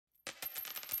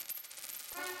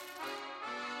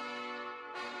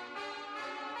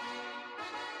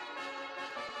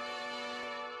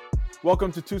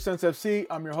Welcome to 2 Cents FC.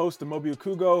 I'm your host, Amobi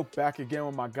Okugo, back again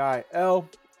with my guy, L.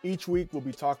 Each week, we'll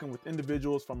be talking with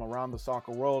individuals from around the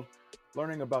soccer world,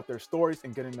 learning about their stories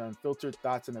and getting their unfiltered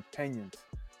thoughts and opinions.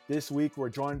 This week, we're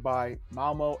joined by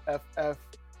Malmo FF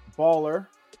baller,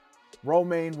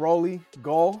 Romain Rolly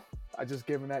Goal. I just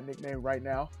gave him that nickname right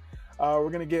now.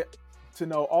 We're going to get to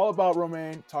know all about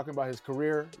Romain, talking about his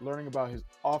career, learning about his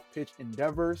off-pitch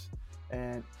endeavors,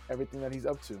 and everything that he's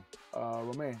up to.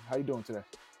 Romain, how you doing today?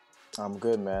 I'm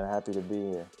good, man. Happy to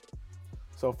be here.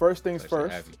 So first things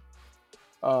first,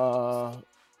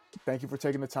 thank you for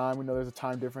taking the time. We know there's a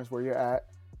time difference where you're at,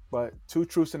 but 2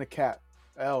 truths and a cap.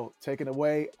 L, take it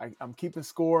away. I'm keeping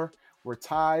score. We're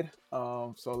tied.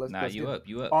 So let's. Nah, let's you get... up.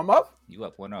 You up. Oh, I'm up? You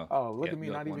up 1-0. Oh, look at me,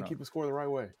 not even keeping score the right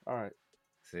way. All right.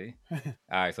 See? All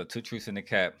right, so 2 truths in the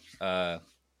cap.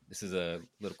 This is a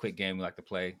little quick game we like to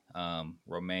play.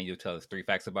 Romain, you'll tell us 3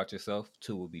 facts about yourself.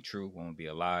 2 will be true, 1 will be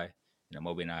a lie. And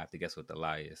Amobi and I have to guess what the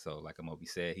lie is. So like Amobi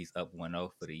said, he's up 1-0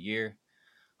 for the year.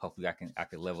 Hopefully I can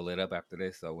level it up after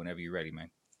this. So whenever you're ready,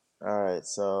 man. All right,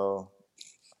 so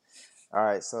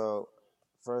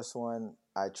first one,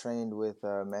 I trained with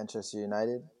Manchester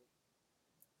United.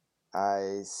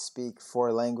 I speak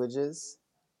 4 languages,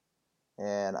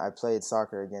 and I played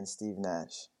soccer against Steve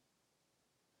Nash.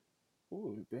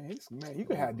 Ooh, man, you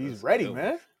can have these ready,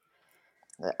 man.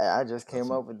 I just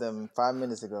came up with them 5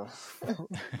 minutes ago.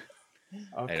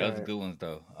 Okay. Hey, those are good ones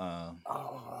though.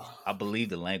 I believe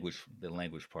the language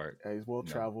part. Yeah, he's well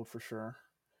traveled for sure.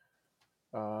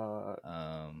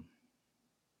 I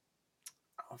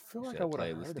feel like I would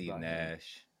have with Steve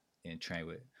Nash and train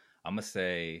with. I'm gonna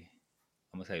say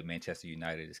Manchester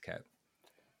United is cap.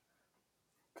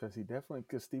 Because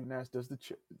Steve Nash does the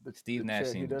Steve Nash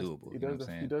seems doable.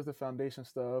 He does the foundation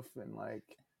stuff and like.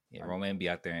 Yeah, Romain be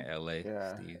out there in LA.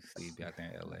 Yeah, Steve be out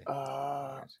there in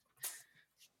LA.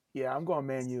 Yeah, I'm going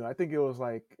Man U. I think it was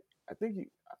like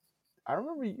I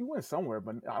remember you went somewhere,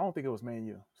 but I don't think it was Man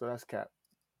U. So that's cap.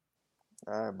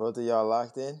 All right, both of y'all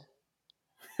locked in.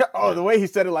 Oh, the way he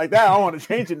said it like that, I want to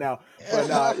change it now.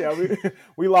 But yeah,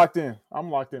 we locked in. I'm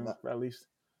locked in at least.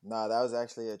 Nah, that was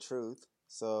actually a truth.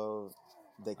 So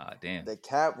the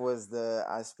cap was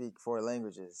I speak 4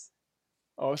 languages.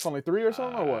 Oh, it's only 3 or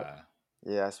something or what?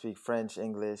 Yeah, I speak French,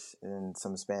 English, and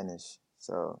some Spanish.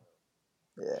 So,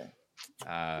 yeah.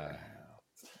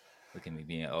 Look at me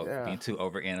being too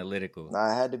over analytical.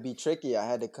 I had to be tricky. I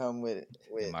had to come with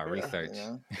my research. You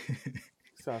know?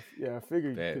 So I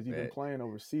figured because you've been playing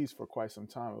overseas for quite some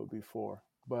time, it would be 4.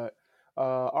 But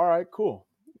all right, cool.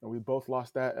 We both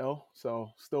lost that L,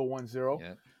 so still 1-0.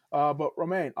 Yep. But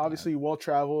Romain, obviously well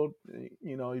traveled.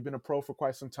 You know, you've been a pro for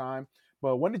quite some time.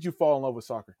 But when did you fall in love with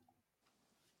soccer?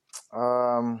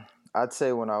 I'd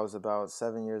say when I was about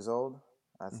 7 years old.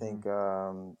 I think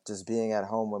just being at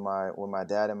home with my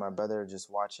dad and my brother,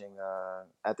 just watching.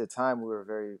 At the time, we were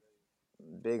very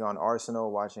big on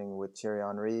Arsenal, watching with Thierry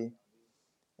Henry,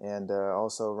 and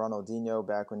also Ronaldinho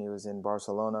back when he was in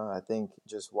Barcelona. I think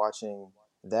just watching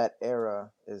that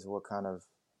era is what kind of,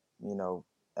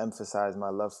 emphasized my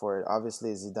love for it.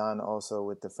 Obviously, Zidane also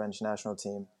with the French national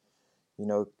team.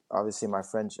 Obviously my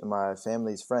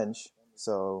family's French,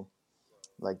 so.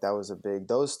 Like that was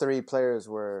those 3 players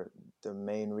were the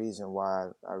main reason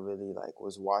why I really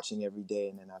was watching every day,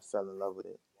 and then I fell in love with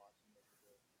it.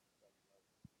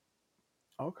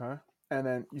 Okay. And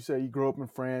then you say you grew up in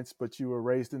France, but you were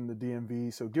raised in the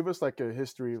DMV. So give us a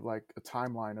history of a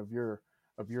timeline of your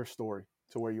story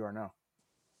to where you are now.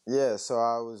 Yeah. So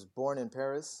I was born in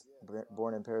Paris,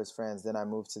 France. Then I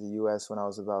moved to the U.S. when I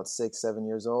was about 6, 7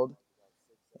 years old.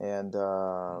 And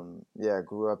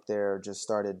grew up there. Just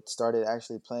started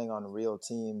actually playing on real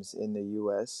teams in the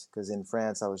U.S. because in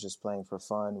France I was just playing for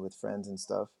fun with friends and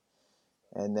stuff.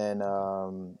 And then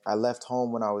I left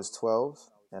home when I was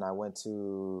 12, and I went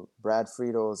to Brad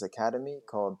Friedel's academy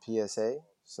called PSA.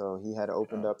 So he had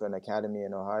opened up an academy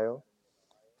in Ohio,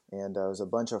 and there was a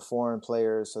bunch of foreign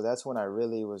players. So that's when I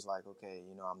really was like, okay,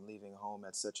 I'm leaving home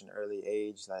at such an early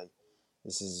age. Like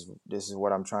this is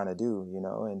what I'm trying to do,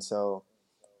 and so.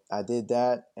 I did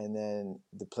that, and then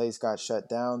the place got shut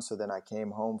down, so then I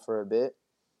came home for a bit,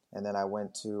 and then I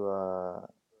went to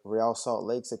Real Salt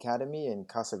Lakes Academy in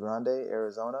Casa Grande,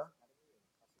 Arizona.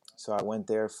 So I went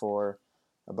there for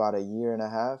about a year and a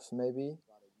half, maybe,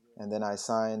 and then I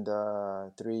signed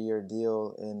a 3-year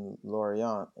deal in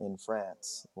Lorient in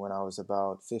France when I was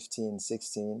about 15,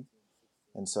 16,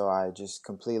 and so I just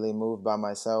completely moved by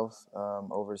myself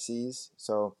overseas.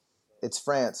 So it's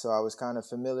France, so I was kind of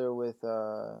familiar with.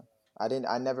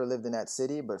 I never lived in that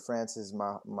city, but France is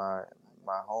my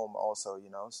home also.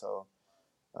 So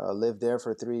lived there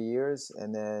for 3 years,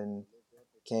 and then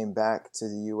came back to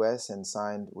the U.S. and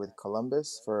signed with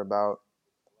Columbus for about,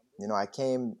 I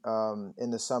came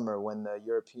in the summer when the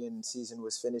European season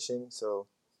was finishing. So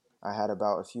I had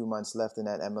about a few months left in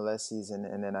that MLS season,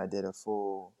 and then I did a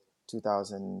full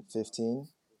 2015.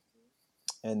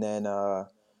 And then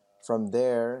from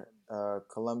there,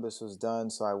 Columbus was done,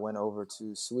 so I went over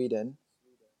to Sweden,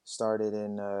 started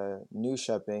in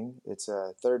Nyköping. It's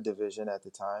a third division at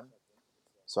the time.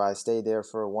 So I stayed there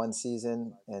for one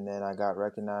season, and then I got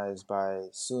recognized by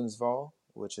Sundsvall,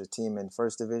 which is a team in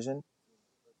first division.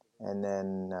 And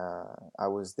then I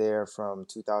was there from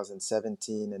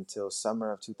 2017 until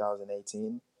summer of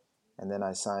 2018. And then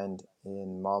I signed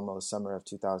in Malmo summer of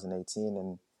 2018,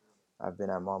 and I've been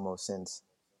at Malmo since.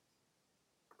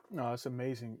 No, it's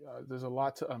amazing. There's a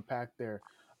lot to unpack there.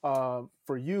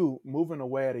 For you, moving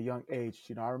away at a young age,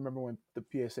 I remember when the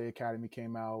PSA Academy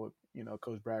came out with,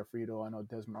 Coach Brad Friedel. I know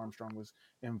Desmond Armstrong was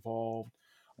involved.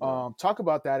 Yeah. Talk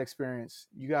about that experience.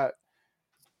 You got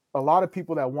a lot of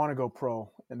people that want to go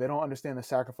pro and they don't understand the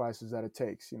sacrifices that it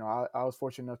takes. I was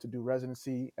fortunate enough to do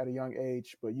residency at a young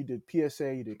age, but you did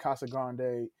PSA, you did Casa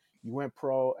Grande, you went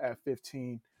pro at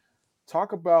 15.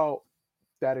 Talk about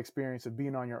that experience of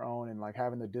being on your own and like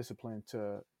having the discipline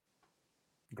to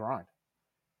grind.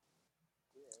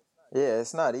 Yeah,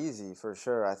 it's not easy for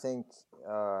sure. I think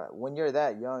when you're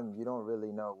that young, you don't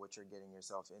really know what you're getting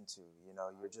yourself into.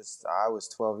 I was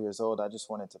 12 years old. I just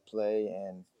wanted to play.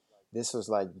 And this was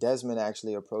like Desmond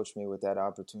actually approached me with that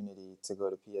opportunity to go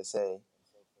to PSA.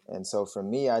 And so for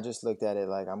me, I just looked at it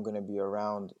like I'm going to be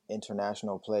around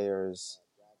international players.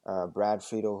 Brad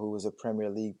Friedel, who was a Premier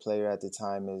League player at the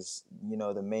time, is,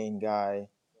 the main guy.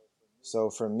 So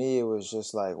for me, it was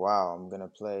just like, wow, I'm going to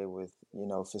play with,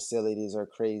 facilities are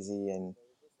crazy. And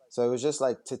so it was just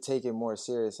like to take it more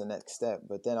serious, the next step.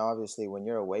 But then obviously when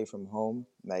you're away from home,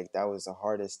 like that was the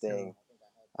hardest Yeah. thing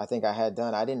I think I had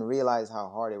done. I didn't realize how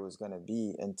hard it was going to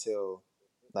be until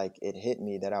like it hit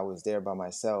me that I was there by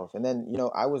myself. And then,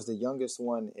 I was the youngest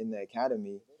one in the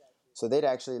academy. So they'd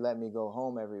actually let me go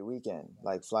home every weekend,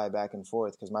 like fly back and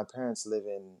forth, because my parents live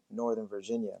in Northern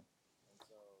Virginia.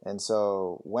 And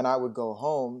so when I would go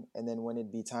home and then when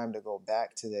it'd be time to go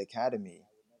back to the academy,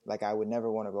 like I would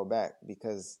never want to go back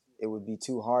because it would be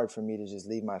too hard for me to just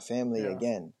leave my family Yeah.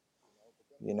 again,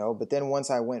 But then once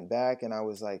I went back and I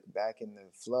was like back in the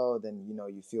flow, then,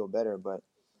 you feel better. But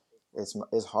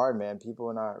it's hard, man. People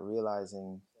are not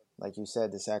realizing, like you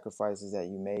said, the sacrifices that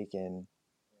you make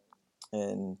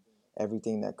and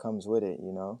everything that comes with it.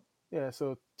 Yeah.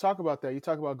 So talk about that. You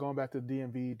talk about going back to the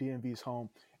DMV, DMV's home.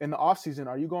 In the off season,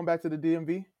 are you going back to the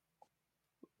DMV?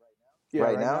 Yeah,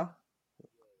 Right right now? now,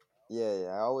 yeah.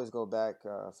 I always go back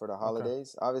for the Okay.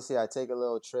 holidays. Obviously, I take a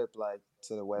little trip like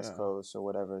to the West Yeah. Coast or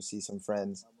whatever, see some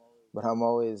friends. But I'm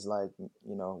always like,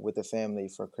 with the family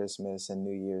for Christmas and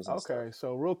New Year's and stuff. Okay.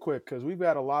 So real quick, because we've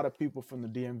had a lot of people from the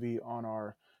DMV on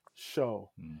our show.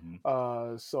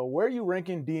 Mm-hmm. So where are you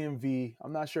ranking DMV?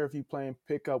 I'm not sure if you playing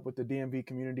pickup with the DMV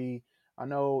community. I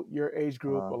know your age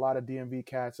group, a Uh, lot of DMV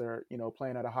cats are,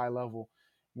 playing at a high level.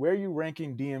 Where are you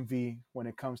ranking DMV when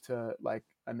it comes to like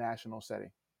a national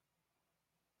setting?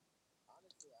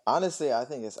 Honestly, I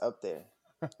think it's up there.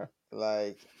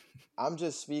 Like, I'm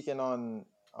just speaking on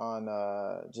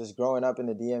just growing up in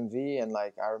the DMV, and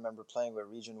like I remember playing with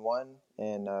Region One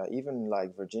and even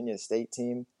like Virginia State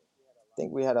team. I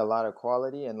think we had a lot of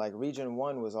quality, and like Region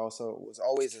One was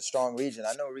always a strong region.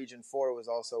 I know Region Four was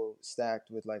also stacked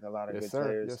with like a lot of Yes, good sir.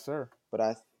 players, Yes, sir. but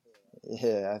I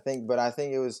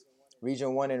think it was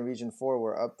Region One and Region Four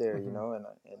were up there, Hmm.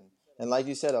 and like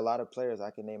you said, a lot of players.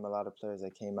 I can name a lot of players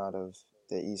that came out of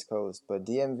the East Coast, but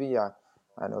DMV,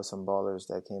 I know some ballers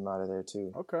that came out of there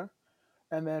too. Okay.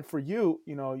 And then for you,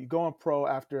 you going pro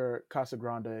after Casa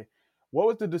Grande. What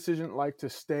was the decision like to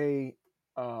stay?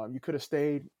 You could have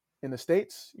stayed in the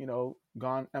States,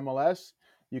 gone MLS.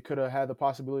 You could have had the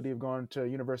possibility of going to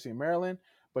University of Maryland,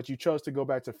 but you chose to go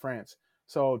back to France.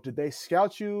 So did they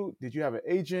scout you? Did you have an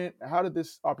agent? How did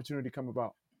this opportunity come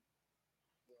about?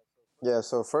 Yeah,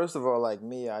 so first of all, like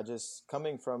me, I just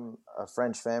coming from a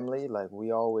French family, like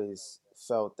we always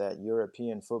felt that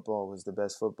European football was the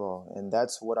best football, and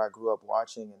that's what I grew up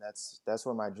watching, and that's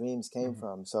where my dreams came Hmm.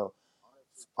 from. So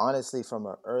honestly, from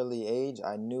an early age,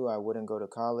 I knew I wouldn't go to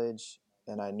college,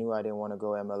 and I knew I didn't want to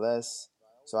go MLS.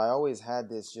 So I always had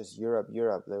this just Europe,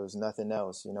 Europe. There was nothing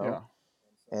else. Yeah.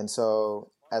 And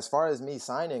so as far as me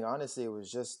signing, honestly, it was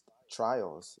just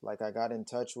trials. Like I got in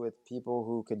touch with people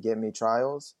who could get me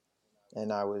trials,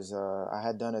 and I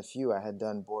had done a few. I had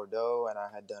done Bordeaux and I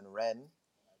had done Rennes,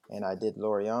 and I did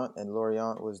Lorient, and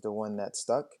Lorient was the one that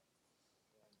stuck.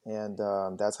 and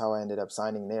that's how I ended up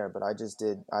signing there. But I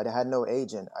had no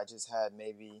agent. I just had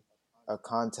maybe a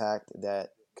contact that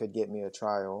could get me a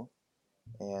trial,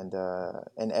 and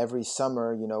every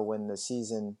summer, when the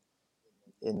season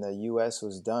in the U.S.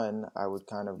 was done, I would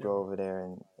kind of go Yeah. over there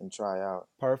and try out.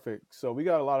 Perfect. So we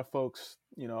got a lot of folks,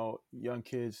 young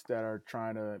kids that are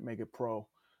trying to make it pro.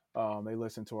 They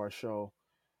listen to our show.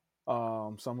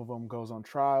 Some of them goes on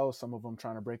trials. Some of them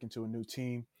trying to break into a new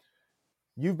team.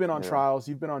 You've been on Yeah. trials.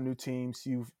 You've been on new teams.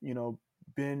 You've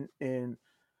been in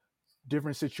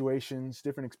different situations,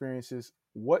 different experiences.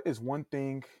 What is one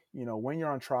thing when you're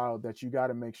on trial that you got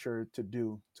to make sure to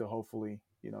do to hopefully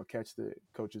catch the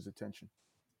coach's attention?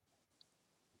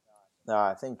 No,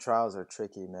 I think trials are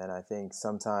tricky, man. I think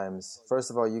sometimes, first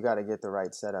of all, you got to get the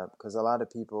right setup because a lot of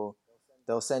people,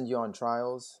 they'll send you on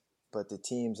trials, but the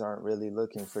teams aren't really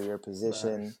looking for your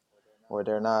position, Facts. or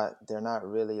they're not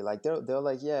really like they're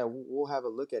like, yeah, we'll have a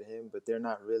look at him, but they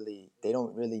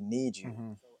don't really need you.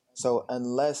 Hmm. So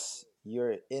unless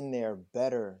you're in there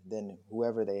better than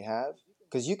whoever they have,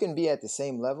 because you can be at the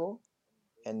same level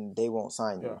and they won't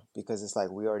sign Yeah. you because it's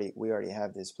like we already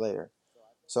have this player.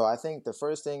 So I think the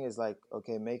first thing is like,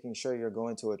 okay, making sure you're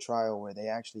going to a trial where they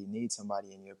actually need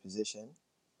somebody in your position.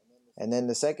 And then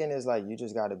the second is like you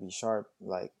just got to be sharp.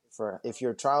 Like for if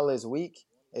your trial is 1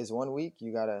 week,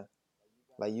 you gotta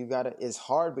it's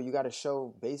hard, but you gotta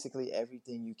show basically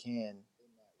everything you can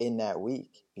in that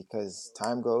week because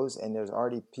time goes and there's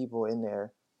already people in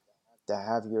there that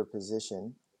have your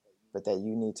position, but that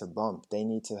you need to bump. They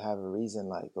need to have a reason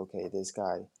like, okay, this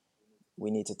guy,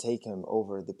 we need to take him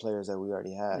over the players that we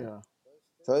already had. Yeah.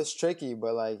 So it's tricky,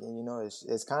 but like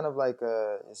it's kind of like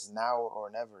it's now or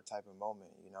never type of moment.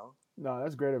 No,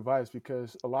 that's great advice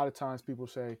because a lot of times people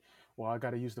say, "Well, I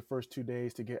got to use the first 2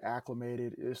 days to get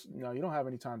acclimated." It's no, you don't have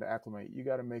any time to acclimate. You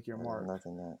got to make your There's mark.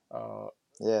 nothing that. Uh,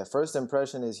 Yeah, first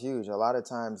impression is huge. A lot of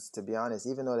times, to be honest,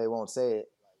 even though they won't say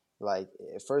it, like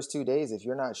first 2 days, if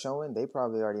you're not showing, they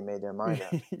probably already made their mind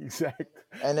up, exactly.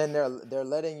 and then they're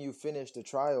letting you finish the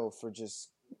trial for just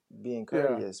being Yeah.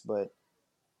 courteous. But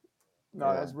No,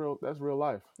 yeah, that's real. That's real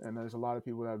life. And there's a lot of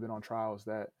people that have been on trials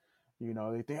that,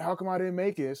 they think, "How come I didn't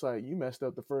make it?" It's like you messed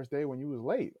up the first day when you was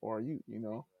late, or you.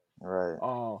 right.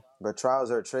 Oh, But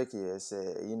trials are tricky. It's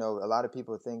a lot of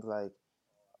people think like,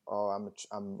 oh,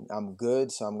 I'm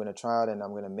good, so I'm gonna try it and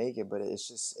I'm gonna make it. But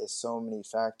it's so many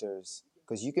factors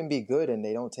because you can be good and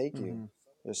they don't take you. hmm,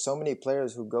 There's so many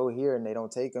players who go here and they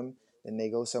don't take them, and they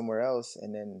go somewhere else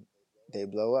and then they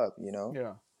blow up.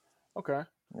 yeah. Okay.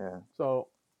 Yeah. So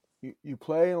you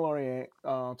play in Lorient.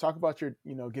 Talk about your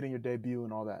getting your debut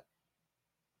and all that.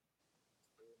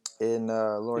 In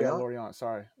Yeah, Lorient. Lorient.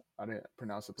 Sorry, I didn't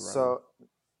pronounce it the right way. So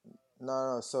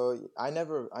no, no. So I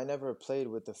never played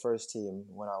with the first team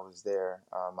when I was there.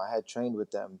 I had trained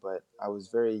with them, but I was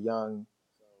very young.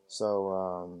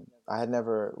 So I had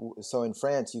never. So in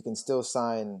France, you can still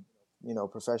sign,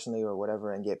 professionally or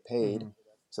whatever, and get paid. Hmm.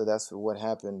 So that's what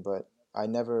happened. But I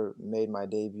never made my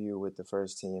debut with the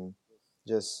first team.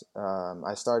 Just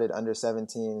I started under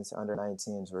 17s, under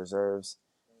 19s, reserves,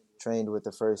 trained with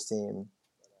the first team,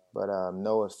 but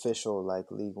no official like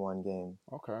League One game.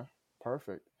 Okay.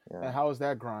 Perfect. Yeah. And how is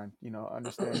that grind?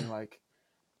 Understanding like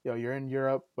you're in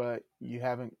Europe, but you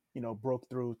haven't, broke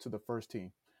through to the first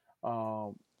team.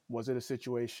 Um, was it a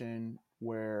situation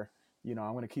where, I'm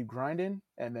going to keep grinding,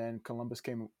 and then Columbus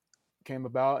came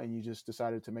about, and you just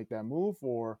decided to make that move,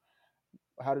 or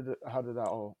how did that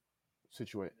all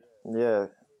situate? Yeah.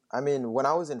 I mean, when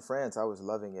I was in France, I was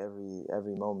loving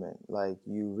every moment. Like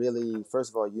you really,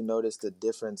 first of all, you notice the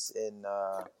difference in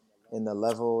the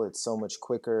level. It's so much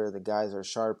quicker. The guys are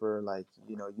sharper. Like,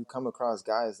 you come across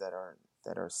guys that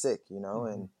are sick,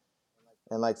 Hmm.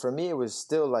 and like for me it was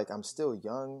still like I'm still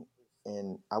young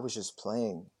and I was just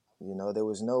playing. There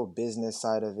was no business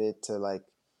side of it to like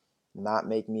not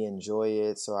make me enjoy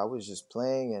it. So I was just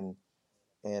playing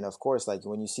and of course, like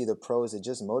when you see the pros, it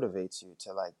just motivates you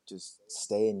to like just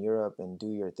stay in Europe and do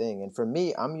your thing. And for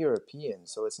me, I'm European,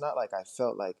 so it's not like I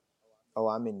felt like, oh,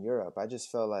 I'm in Europe. I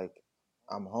just felt like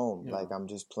I'm home, Yeah. like I'm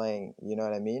just playing. You know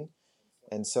what I mean?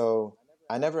 And so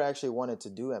I never actually wanted to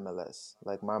do MLS.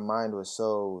 Like my mind was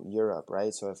so Europe,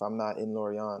 right? So if I'm not in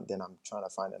Lorient, then I'm trying to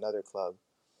find another club.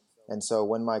 And so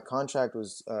when my contract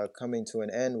was coming to an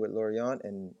end with Lorient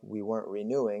and we weren't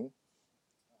renewing,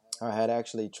 I had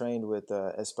actually trained with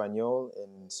Espanyol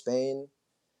in Spain,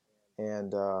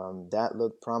 and that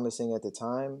looked promising at the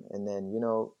time. And then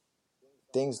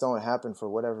things don't happen for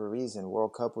whatever reason.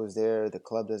 World Cup was there, the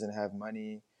club doesn't have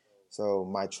money, so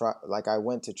like I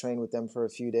went to train with them for a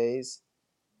few days.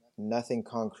 Nothing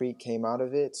concrete came out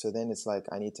of it. So then it's like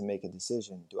I need to make a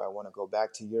decision. Do I want to go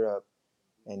back to Europe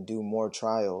and do more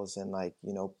trials and like,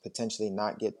 potentially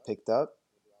not get picked up?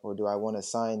 Or do I want to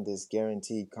sign this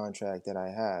guaranteed contract that I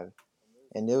have?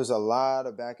 And there was a lot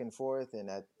of back and forth. And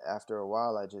after a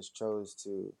while, I just chose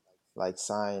to like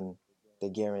sign the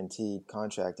guaranteed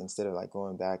contract instead of like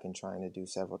going back and trying to do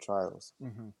several trials.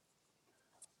 Mm-hmm.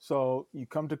 So you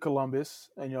come to Columbus,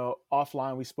 and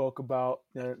offline we spoke about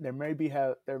there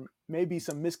may be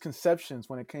some misconceptions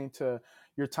when it came to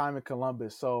your time in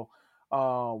Columbus. So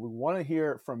we want to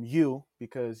hear it from you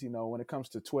because when it comes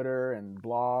to Twitter and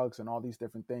blogs and all these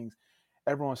different things,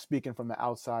 everyone's speaking from the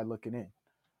outside looking in.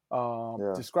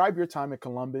 Yeah. Describe your time at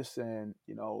Columbus and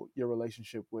your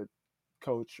relationship with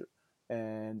coach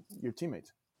and your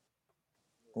teammates.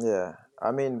 Yeah.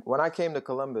 I mean, when I came to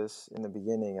Columbus in the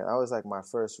beginning, that was like my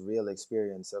first real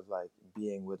experience of like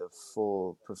being with a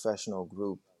full professional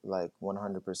group, like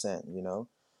 100%.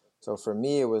 So for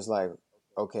me, it was like,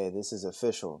 okay, this is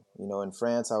official. In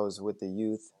France, I was with the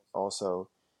youth also.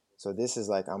 So this is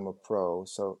like, I'm a pro.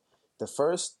 So the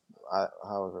first,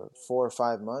 however, 4 or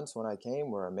 5 months when I came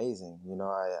were amazing.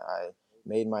 I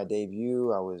made my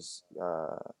debut. I was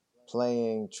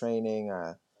playing, training.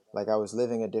 Like I was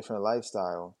living a different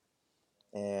lifestyle.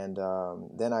 And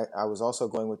then I was also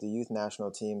going with the youth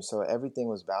national team. So everything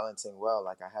was balancing well.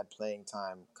 Like I had playing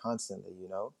time constantly.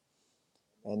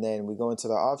 And then we go into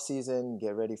the off season,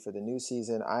 get ready for the new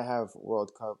season. I have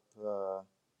World Cup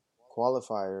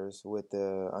qualifiers with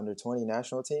the under 20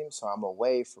 national team. So I'm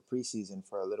away for preseason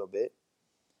for a little bit.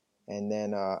 And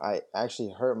then I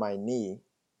actually hurt my knee.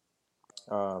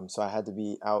 So I had to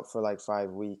be out for like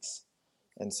 5 weeks.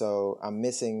 And so I'm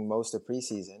missing most of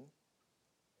preseason.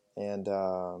 And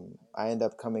I end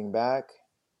up coming back,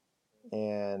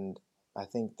 and I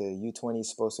think the U20 is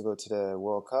supposed to go to the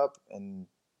World Cup, and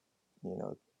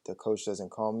the coach doesn't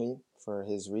call me for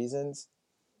his reasons.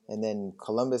 And then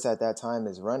Columbus at that time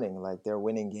is running, like they're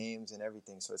winning games and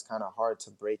everything, so it's kind of hard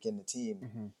to break in the team.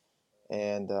 Mm-hmm.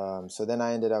 And so then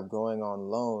I ended up going on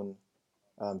loan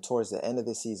towards the end of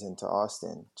the season to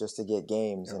Austin just to get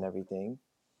games and everything.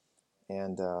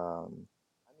 And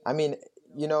I mean,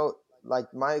 you know,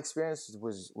 like my experience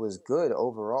was good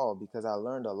overall because I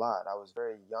learned a lot. I was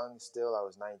very young still. I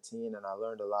was 19 and I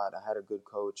learned a lot. I had a good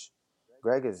coach.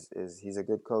 Greg is he's a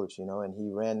good coach, and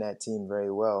he ran that team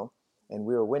very well. And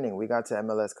we were winning. We got to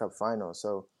MLS Cup final.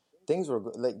 So things were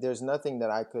good. Like there's nothing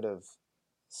that I could have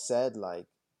said like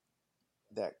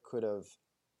that could have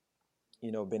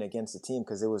been against the team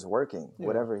because it was working. Yeah.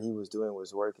 Whatever he was doing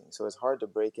was working. So it's hard to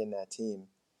break in that team.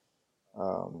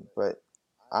 But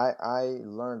I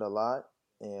learned a lot,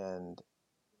 and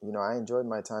I enjoyed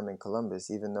my time in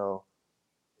Columbus, even though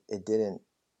it didn't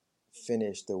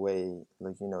finish the way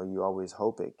like you always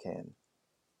hope it can.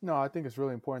 No, I think it's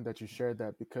really important that you shared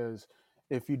that because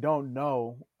if you don't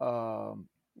know,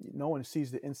 no one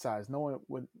sees the insides. No one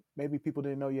would. Maybe people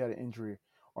didn't know you had an injury,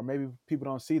 or maybe people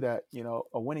don't see that.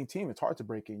 A winning team, it's hard to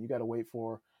break in. You got to wait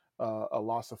for a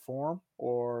loss of form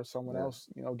or someone Yeah, else,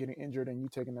 getting injured and you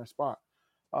taking their spot.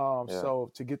 yeah.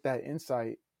 So to get that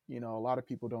insight, a lot of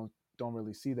people don't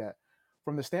really see that.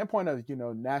 From the standpoint of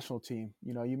national team,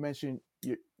 you mentioned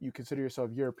you consider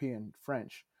yourself European,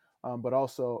 French, but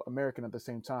also American at the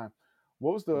same time.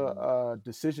 What was the hmm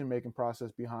decision making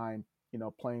process behind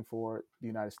playing for the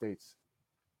United States?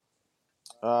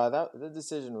 That the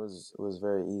decision was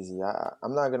very easy.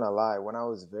 I'm not gonna lie. When I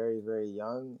was very very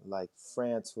young, like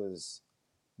France was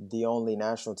the only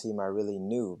national team I really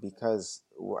knew because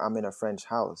I'm in a French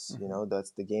house. Mm-hmm.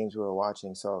 That's the games we were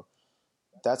watching. So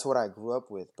that's what I grew up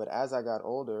with. But as I got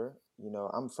older,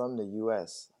 I'm from the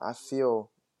U.S. I feel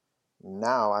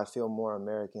more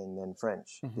American than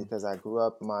French Mm-hmm. because I grew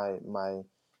up my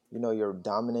your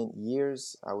dominant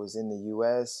years. I was in the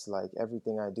U.S. Like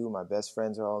everything I do, my best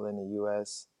friends are all in the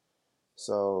U.S.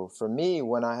 So for me,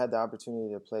 when I had the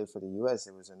opportunity to play for the U.S.,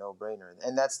 it was a no-brainer.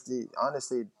 And that's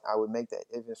honestly, I would make that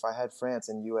if I had France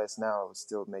and U.S. now, I would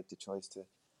still make the choice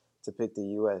to pick the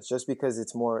U.S. just because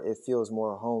it feels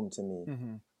more home to me.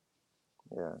 Mm-hmm.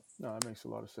 Yeah. No, that makes a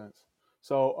lot of sense.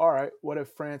 So, all right, what if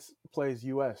France plays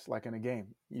U.S. like in a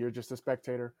game? You're just a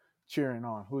spectator cheering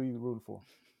on. Who are you rooting for?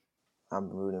 I'm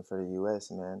rooting for the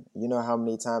U.S., man. You know how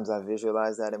many times I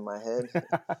visualize that in my head?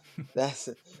 That's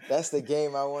that's the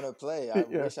game I want to play. I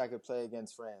Yeah. wish I could play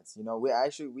against France. We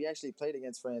actually played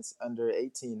against France under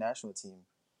 18 national team,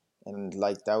 and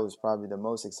like that was probably the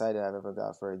most excited I've ever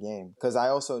got for a game because I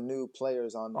also knew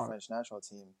players on the On it. French national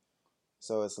team.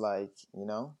 So it's like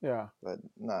Yeah. but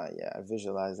nah, yeah, I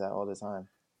visualize that all the time.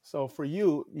 So for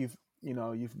you, you've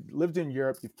lived in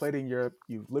Europe, you've played in Europe,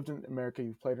 you've lived in America,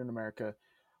 you've played in America.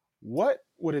 What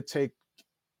would it take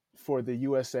for the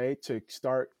USA to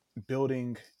start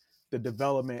building the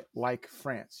development like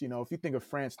France. You know, if you think of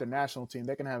France, the national team,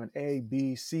 they can have an A,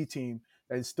 B, C team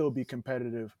and still be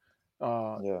competitive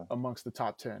Yeah. amongst the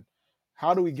top 10.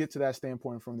 How do we get to that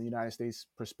standpoint from the United States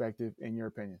perspective, in your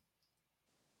opinion?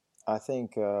 I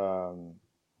think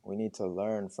we need to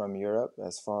learn from Europe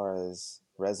as far as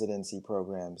residency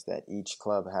programs that each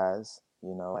club has.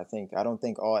 You know, I don't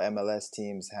think all MLS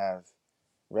teams have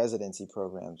residency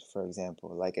programs, for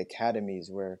example, like academies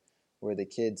where the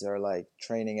kids are like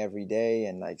training every day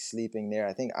and like sleeping there.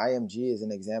 I think IMG is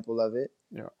an example of it.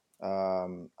 Yeah.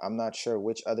 I'm not sure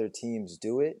which other teams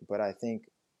do it, but I think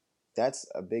that's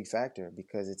a big factor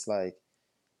because it's like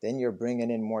then you're bringing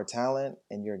in more talent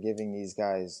and you're giving these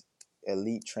guys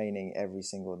elite training every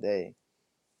single day.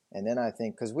 And then I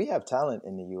think because we have talent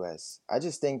in the US, I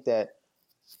just think that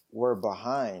we're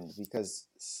behind because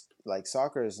like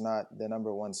soccer is not the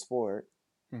number one sport.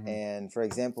 Mm-hmm. And for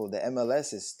example, the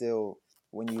MLS is still,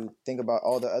 when you think about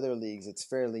all the other leagues, it's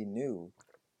fairly new.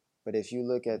 But if you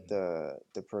look at the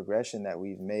progression that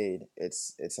we've made,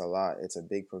 it's a lot. It's a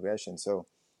big progression. So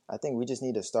I think we just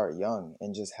need to start young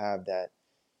and just have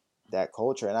that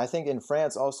culture. And I think in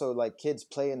France also, like, kids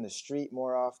play in the street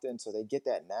more often, so they get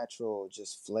that natural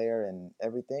just flair and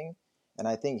everything. And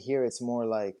I think here it's more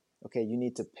like, okay, you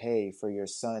need to pay for your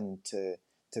son to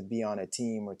be on a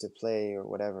team or to play or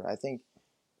whatever. I think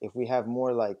if we have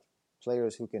more like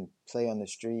players who can play on the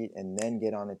street and then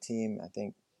get on a team, I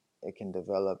think it can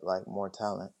develop like more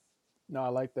talent. No, I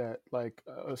like that. Like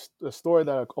a story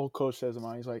that an old coach says of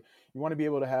mine. He's like, you want to be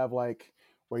able to have like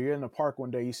where you're in the park one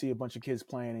day, you see a bunch of kids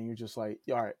playing, and you're just like,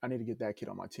 yeah, all right, I need to get that kid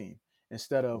on my team.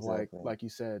 Instead of Exactly. like you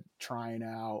said, trying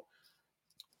out,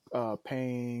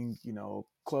 paying,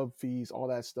 club fees, all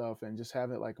that stuff, and just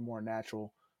have it like a more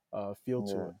natural feel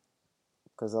to Yeah. it.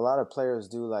 Because a lot of players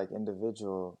do like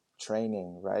individual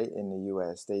training, right? In the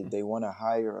US, they want to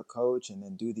hire a coach and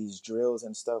then do these drills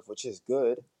and stuff, which is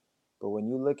good. But when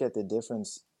you look at the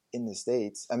difference in the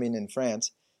States, I mean in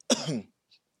France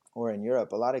or in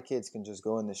Europe, a lot of kids can just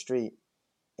go in the street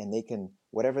and they can,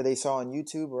 whatever they saw on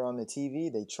YouTube or on the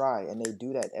TV, they try and they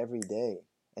do that every day.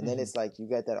 And then Mm-hmm. it's like you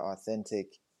get that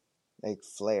authentic like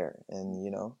flair and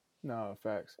No,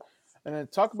 facts. And then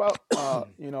talk about,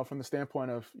 from the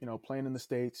standpoint of, playing in the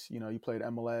States, you played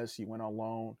MLS, you went on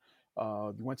loan,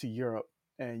 you went to Europe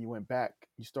and you went back,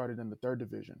 you started in the third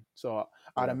division. So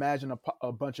I'd yeah, imagine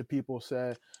a bunch of people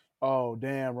said, oh,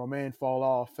 damn, Romain fell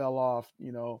off,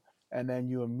 and then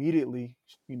you immediately,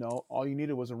 all you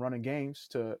needed was a run of games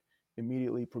to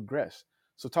immediately progress.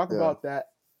 So talk yeah. about that,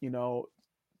 you know,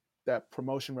 that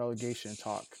promotion relegation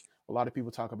talk. A lot of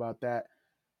people talk about that.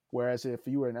 Whereas if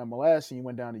you were in MLS and you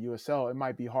went down to USL, it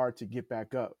might be hard to get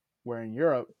back up. Where in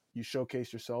Europe, you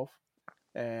showcase yourself,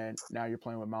 and now you're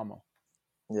playing with Malmo.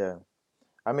 Yeah.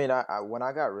 I mean, I when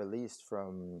I got released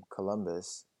from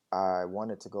Columbus, I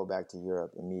wanted to go back to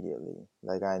Europe immediately.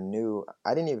 Like I knew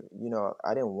I didn't even,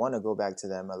 I didn't want to go back to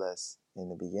the MLS in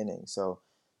the beginning. So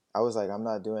I was like, I'm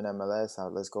not doing MLS.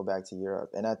 Let's go back to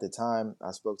Europe. And at the time,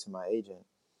 I spoke to my agent,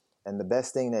 and the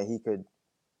best thing that he could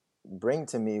bring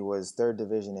to me was third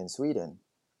division in Sweden.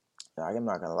 Now, I'm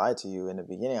not gonna lie to you. In the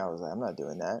beginning, I was like, I'm not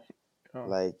doing that. Oh,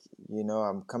 Like,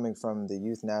 I'm coming from the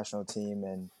youth national team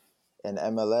and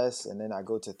MLS, and then I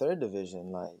go to third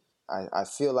division. Like, I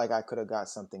feel like I could have got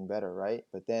something better, right?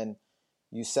 But then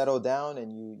you settle down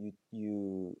and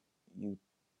you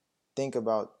think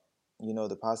about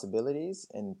the possibilities,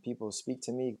 and people speak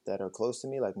to me that are close to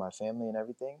me, like my family and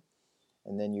everything.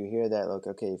 And then you hear that, like,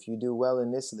 okay, if you do well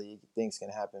in this league, things can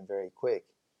happen very quick.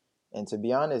 And to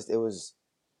be honest, it was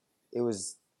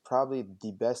probably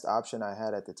the best option I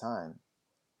had at the time.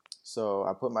 So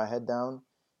I put my head down,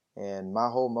 and my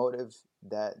whole motive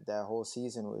that whole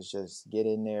season was just get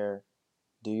in there,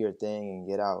 do your thing, and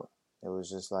get out. It was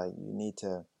just like you need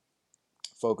to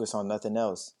focus on nothing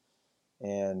else.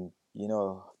 And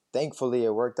thankfully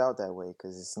it worked out that way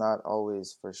because it's not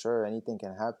always for sure. Anything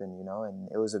can happen, and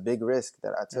it was a big risk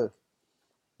that I yeah. took,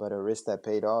 but a risk that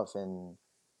paid off, and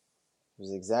it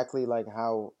was exactly like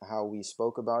how we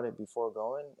spoke about it before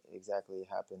going. Exactly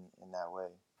happened in that way.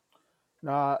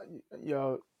 Nah,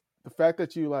 the fact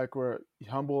that you like were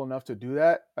humble enough to do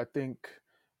that, I think,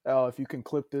 if you can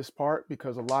clip this part,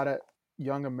 because a lot of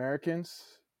young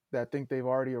Americans that think they've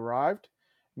already arrived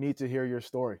need to hear your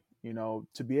story.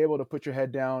 To be able to put your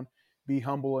head down, be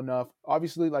humble enough.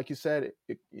 Obviously, like you said,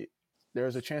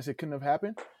 there's a chance it couldn't have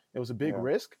happened. It was a big Yeah,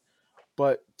 risk,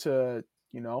 but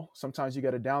sometimes you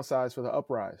got to downsize for the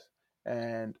uprise.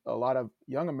 And a lot of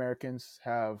young Americans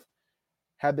have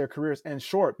had their careers end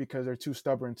short because they're too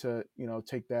stubborn to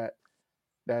take that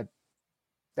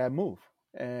that move.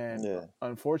 And yeah,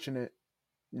 unfortunate,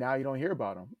 now you don't hear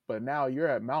about him. But now you're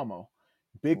at Malmo,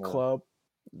 big Yeah. club,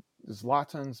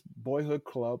 Zlatan's boyhood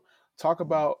club. Talk Mm.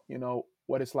 about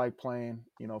what it's like playing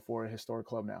for a historic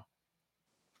club now.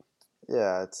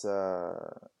 Yeah, it's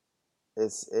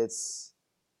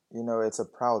it's a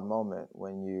proud moment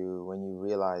when you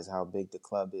realize how big the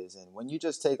club is, and when you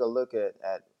just take a look at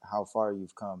how far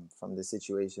you've come from the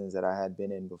situations that I had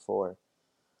been in before.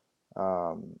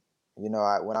 Um, when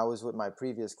I was with my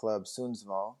previous club,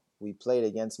 Sundsvall, we played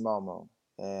against Malmo,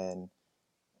 and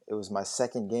it was my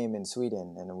second game in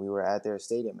Sweden, and we were at their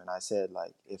stadium, and I said,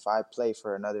 like, if I play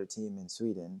for another team in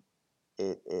Sweden,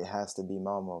 it has to be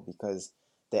Malmo, because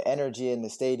the energy in the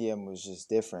stadium was just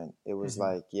different. It was Hmm.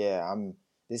 like, yeah, I'm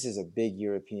this is a big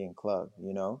European club.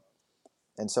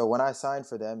 And so when I signed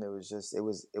for them, it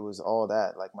was all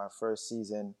that. Like, my first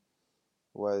season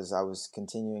was, I was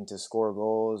continuing to score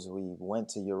goals. We went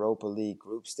to Europa League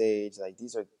group stage. Like,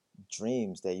 these are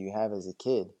dreams that you have as a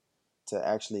kid, to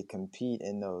actually compete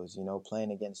in those,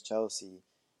 playing against Chelsea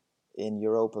in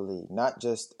Europa League, not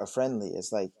just a friendly.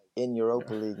 It's like in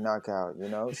Europa League knockout.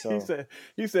 he So said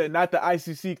he said not the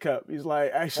ICC Cup. He's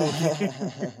like actually.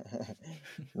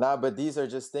 nah, but these are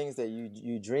just things that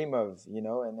you dream of.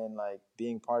 And then, like,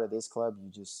 being part of this club,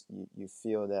 you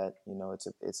feel that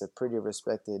it's a pretty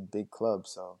respected big club,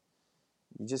 so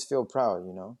you just feel proud.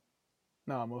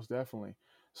 No, most definitely.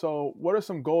 So, what are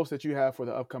some goals that you have for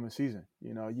the upcoming season?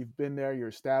 You've been there, you're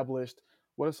established.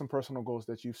 What are some personal goals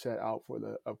that you've set out for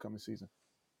the upcoming season?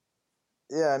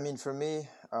 Yeah, I mean, for me,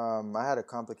 I had a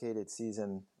complicated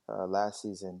season last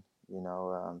season.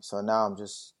 So now I'm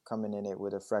just coming in it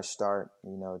with a fresh start.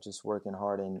 Just working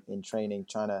hard in training,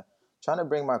 trying to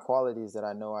bring my qualities that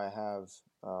I know I have.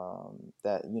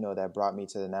 That brought me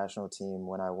to the national team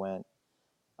when I went.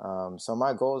 So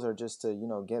my goals are just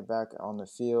to get back on the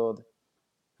field.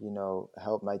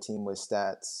 Help my team with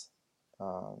stats.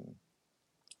 Um,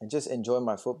 and just enjoy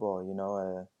my football.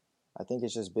 I think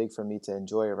it's just big for me to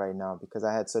enjoy it right now, because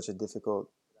I had such a difficult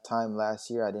time last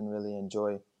year. I didn't really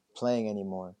enjoy playing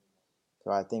anymore. So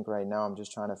I think right now I'm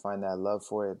just trying to find that love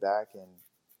for it back,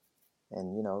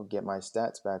 and get my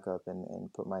stats back up,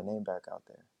 and put my name back out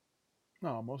there.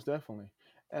 No, most definitely.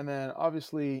 And then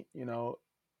obviously,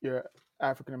 you're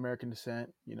African American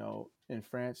descent. In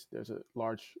France, there's a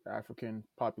large African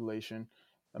population.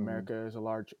 Hmm. America is a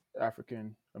large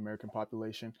African American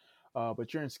population.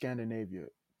 But you're in Scandinavia.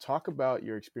 Talk about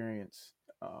your experience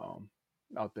um,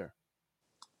 out there.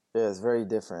 Yeah, it's very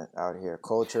different out here.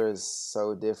 Culture is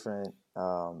so different.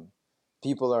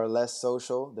 People are less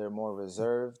social. They're more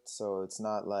reserved. So it's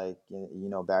not like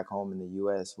back home in the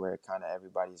U.S., where kind of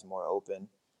everybody's more open.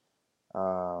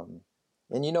 Um,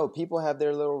 and people have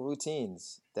their little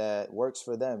routines that works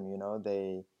for them.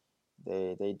 They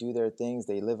do their things.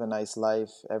 They live a nice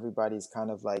life. Everybody's kind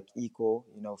of like equal,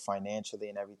 financially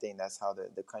and everything. That's how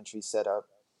the country's set up.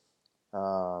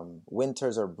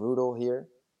 Winters are brutal here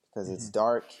because it's Hmm.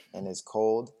 dark and it's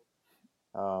cold.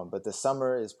 But the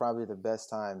summer is probably the best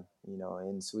time,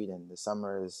 in Sweden. The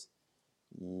summer is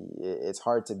it's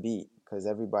hard to beat because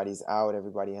everybody's out.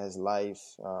 Everybody has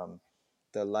life.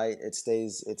 The light, it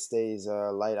stays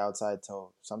light outside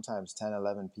till sometimes 10,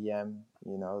 11 p.m.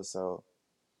 So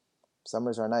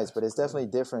summers are nice, That's but it's definitely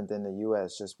crazy. different than the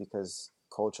U.S. just because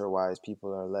culture wise,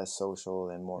 people are less social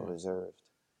and more Yeah. reserved.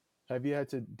 Have you had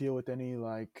to deal with any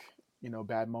like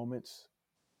bad moments,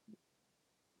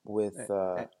 With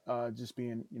just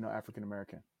being African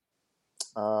American?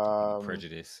 Any um,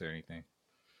 prejudice or anything?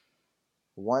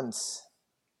 once,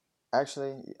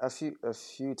 actually, a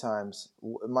few times.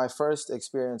 My first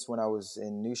experience when I was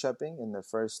in Nyköping, in the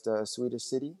first Swedish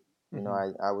city. Hmm.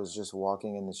 I was just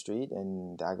walking in the street,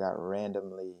 and I got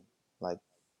randomly, like,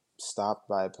 stopped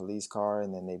by a police car,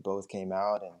 and then they both came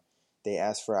out, and they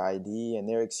asked for ID, and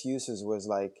their excuses was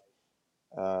like,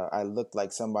 I looked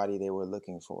like somebody they were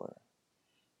looking for,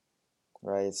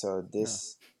 right? So Yeah.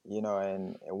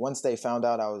 and once they found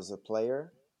out I was a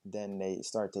player, then they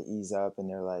start to ease up, and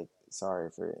they're like, sorry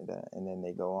for that, and then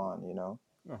they go on.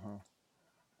 Uh huh.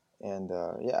 And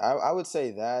yeah, I would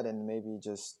say that, and maybe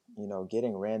just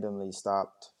getting randomly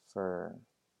stopped for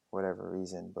whatever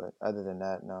reason, but other than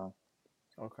that, no.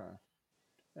 Okay.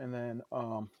 And then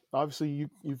obviously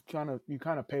you kind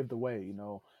of paved the way.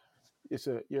 It's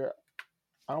a you're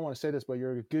I don't want to say this, but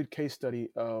you're a good case study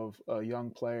of a young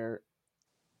player.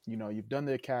 You've done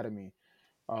the academy,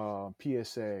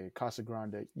 PSA, Casa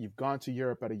Grande. You've gone to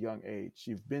Europe at a young age.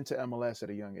 You've been to MLS at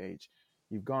a young age.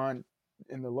 You've gone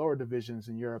in the lower divisions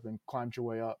in Europe and climbed your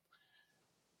way up.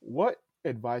 What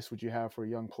advice would you have for a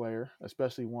young player,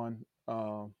 especially one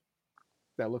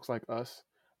that looks like us,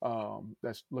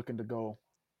 that's looking to go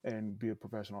and be a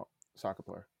professional? soccer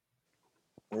player?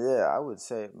 Yeah, I would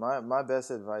say my best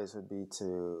advice would be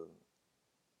to,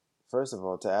 first of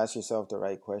all, to ask yourself the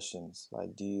right questions.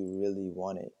 Like, do you really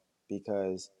want it?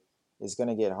 Because it's going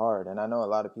to get hard. And I know a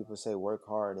lot of people say work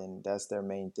hard and that's their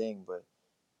main thing, but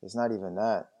it's not even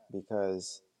that.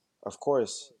 Because, of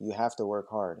course, you have to work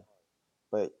hard,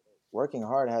 but working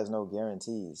hard has no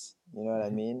guarantees. You know what I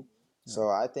Mm-hmm. mean? Yeah. So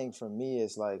I think for me,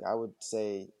 it's like I would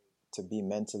say to be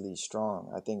mentally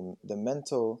strong. I think the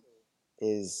mental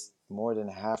is more than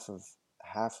half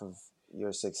of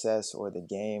your success or the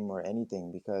game or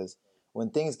anything, because when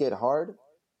things get hard,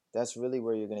 that's really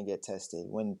where you're going to get tested.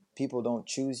 When people don't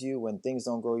choose you, when things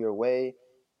don't go your way,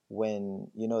 when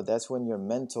that's when your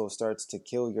mental starts to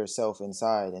kill yourself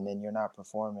inside, and then you're not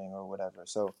performing or whatever.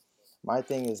 So my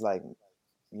thing is like,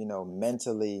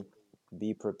 mentally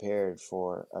be prepared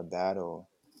for a battle,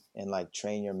 and like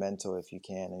train your mental if you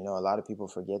can. A lot of people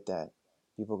forget that.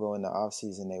 People go in the off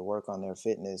season, they work on their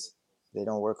fitness, they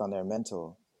don't work on their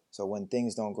mental. So when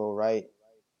things don't go right,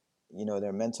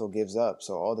 their mental gives up.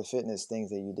 So all the fitness things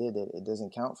that you did, it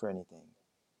doesn't count for anything.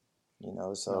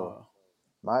 So No.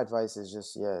 my advice is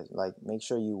just, yeah, like make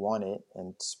sure you want it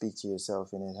and speak to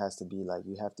yourself, and it has to be like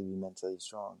you have to be mentally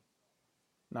strong.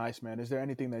 Nice, man. Is there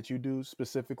anything that you do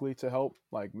specifically to help,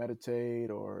 like meditate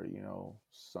or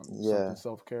something Yeah.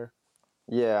 self-care?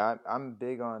 Yeah, I'm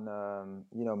big on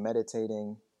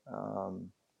meditating.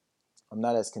 Um, I'm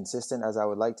not as consistent as I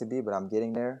would like to be, but I'm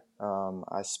getting there.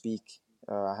 I speak.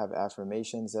 I have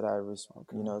affirmations that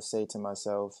Okay. say to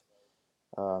myself.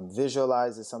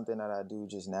 Visualize is something that I do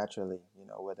just naturally.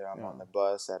 Whether I'm Yeah. on the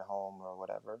bus, at home, or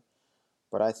whatever.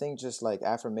 But I think just like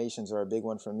affirmations are a big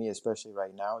one for me, especially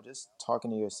right now. Just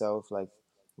talking to yourself, like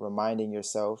reminding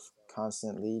yourself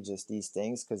constantly just these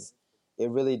things, because it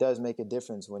really does make a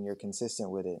difference when you're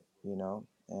consistent with it.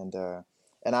 And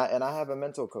I have a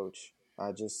mental coach.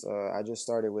 I just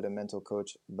started with a mental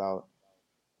coach about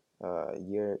a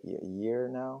year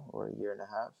now, or a year and a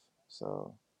half.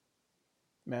 So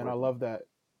Man, I working love on that.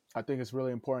 I think it's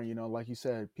really important. Like you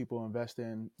said, people invest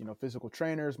in physical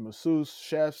trainers, masseuse,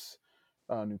 chefs,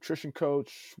 nutrition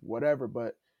coach, whatever.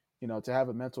 But to have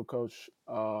a mental coach,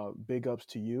 big ups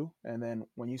to you. And then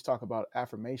when you talk about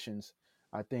affirmations,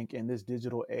 I think in this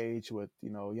digital age with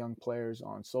young players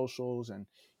on socials, and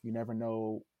you never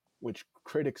know which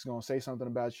critic's gonna say something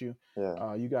about you. it.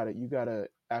 Yeah, You gotta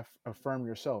affirm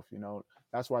yourself.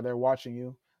 That's why they're watching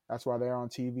you. That's why they're on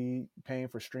TV paying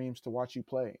for streams to watch you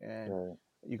play. And right.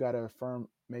 you got to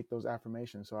make those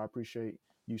affirmations. So I appreciate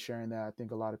you sharing that. I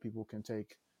think a lot of people can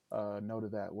take note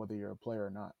of that, whether you're a player or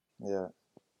not. Yeah.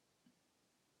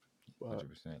 But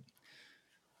 100%.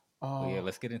 Well, yeah, uh,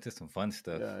 let's get into some fun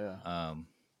stuff. yeah, yeah.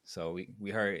 So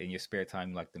we heard in your spare time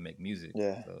you like to make music.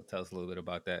 Yeah. So tell us a little bit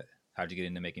about that. How'd you get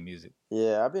into making music?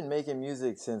 Yeah, I've been making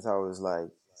music since I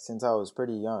was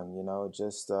pretty young,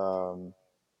 just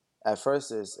at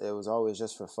first it was always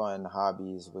just for fun,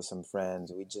 hobbies with some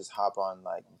friends. We just hop on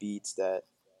like beats that,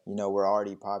 were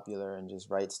already popular and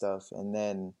just write stuff. And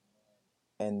then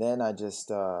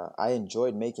I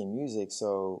enjoyed making music.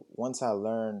 So once I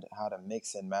learned how to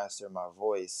mix and master my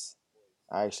voice,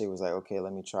 I actually was like, okay,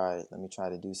 let me try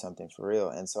to do something for real.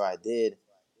 And so I did,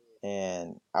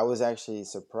 and I was actually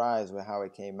surprised with how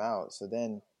it came out. So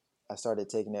then I started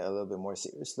taking it a little bit more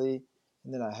seriously,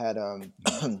 and then I had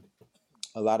Mm-hmm.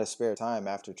 a lot of spare time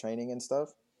after training and stuff.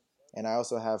 And I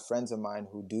also have friends of mine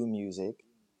who do music,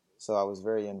 so I was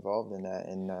very involved in that.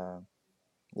 And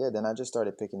yeah, then I just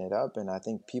started picking it up, and I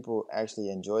think people actually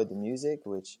enjoyed the music,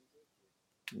 which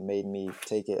made me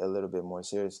take it a little bit more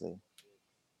seriously.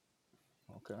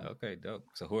 Okay. Okay, dope.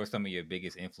 So who are some of your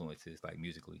biggest influences, like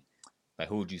musically? Like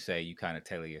who would you say you kind of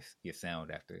tailor your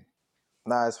sound after?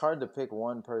 Now it's hard to pick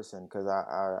one person, because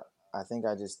I think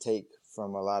I just take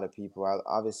from a lot of people.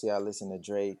 Obviously I listen to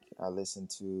Drake. I listen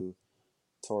to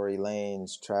Tory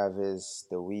Lanez, Travis,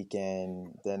 The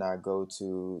Weeknd. Then I go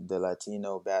to the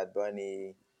Latino Bad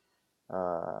Bunny.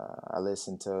 I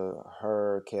listen to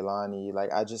her, Kehlani.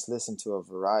 Like I just listen to a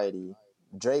variety.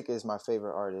 Drake is my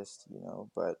favorite artist,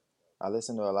 but I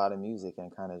listen to a lot of music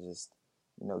and kind of just,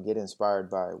 get inspired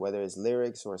by it, whether it's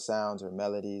lyrics or sounds or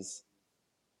melodies.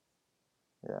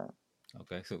 Yeah.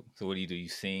 Okay, so what do? You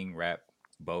sing, rap,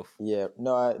 both? Yeah,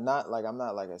 no, I'm not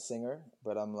like a singer,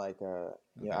 but I'm like I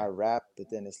Okay, rap, but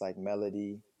then it's like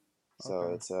melody, so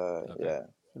Okay. it's okay,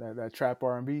 yeah, That trap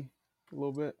R&B a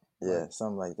little bit. Like, yeah,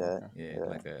 something like that. okay. yeah, Yeah,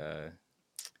 like a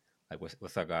like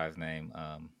what's our guy's name?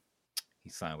 He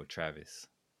signed with Travis.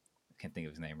 I can't think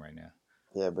of his name right now.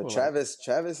 yeah, but Well, like,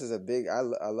 Travis is a big. I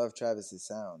love Travis's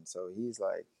sound, so he's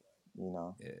like, you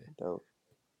know, Yeah. dope.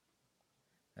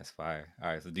 That's fire. All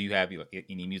right. So do you have like,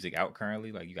 any music out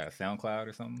currently? Like you got a SoundCloud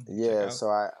or something? Check Yeah, out. so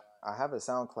I have a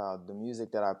SoundCloud. The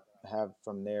music that I have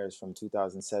from there is from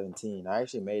 2017. I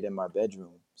actually made in my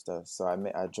bedroom stuff. So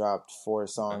I dropped 4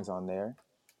 Okay. songs on there,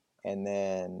 and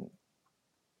then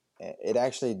it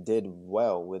actually did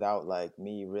well without like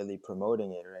me really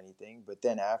promoting it or anything. But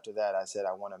then after that, I said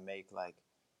I want to make like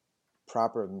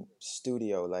proper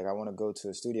studio. Like I want to go to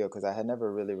a studio because I had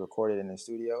never really recorded in a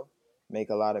studio, make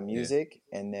a lot of Yeah. music,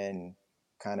 and then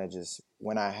kind of just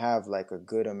when I have like a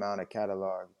good amount of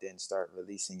catalog, then start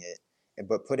releasing it,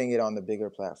 but putting it on the bigger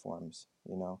platforms,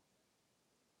 you know.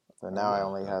 But now I Okay.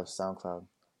 only have SoundCloud.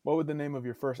 What would the name of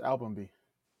your first album be?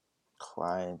 Oh,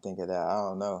 I didn't think of that. I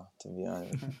don't know, to be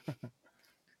honest.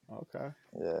 Okay.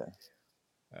 Yeah.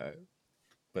 Uh,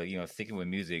 but sticking with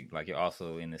music, like you're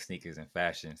also in the sneakers and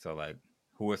fashion. So like,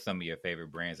 who are some of your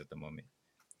favorite brands at the moment?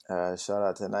 Shout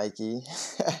out to Nike.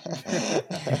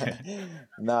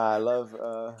 Nah, I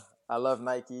love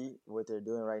Nike, what they're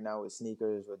doing right now with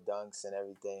sneakers, with dunks and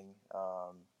everything.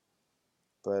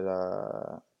 But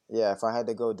yeah, if I had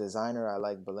to go designer, I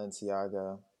like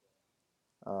Balenciaga.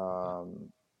 Okay.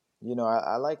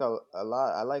 I like a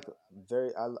lot. I like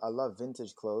I love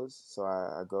vintage clothes, so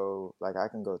I go like I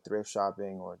can go thrift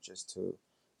shopping or just to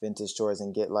vintage stores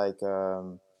and get like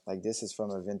this is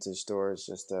from a vintage store. It's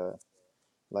just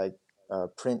like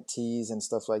print tees and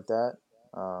stuff like that.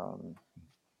 Um,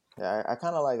 yeah, I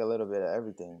kind of like a little bit of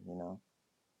everything, you know.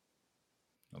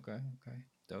 Okay. Okay.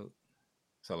 Dope.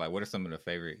 So like, what are some of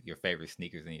your favorite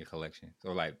sneakers in your collection?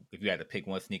 So like, if you had to pick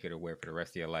one sneaker to wear for the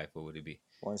rest of your life, what would it be?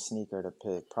 One sneaker to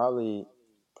pick, probably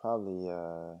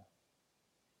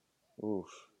oof,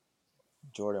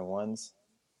 Jordan ones.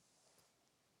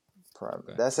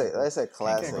 Probably Okay. that's a Can't go Can't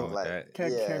classic. wrong go. with Like that.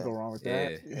 Can't yeah, go wrong with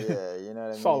that. Yeah. yeah, you know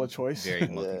what I Solid mean. choice. Very Yeah,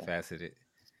 multifaceted.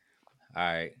 All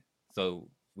right. So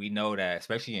we know that,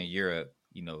 especially in Europe,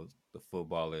 the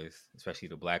footballers, especially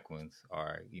the black ones,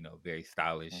 are, very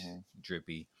stylish, hmm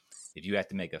drippy. If you had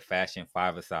to make a fashion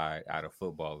five-a-side out of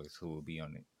footballers, who would be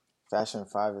on it? Fashion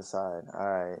five aside. All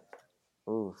right.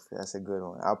 Oof, that's a good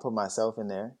one. I'll put myself in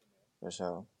there for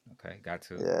sure. Okay, got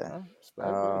to. Yeah. Okay.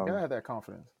 You gotta Um. have that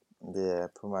confidence. Yeah.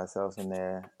 Put myself in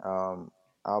there.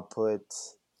 I'll put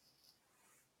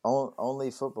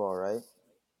only football, right?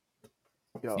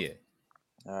 Yo. Yeah.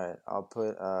 All right. I'll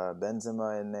put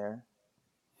Benzema in there.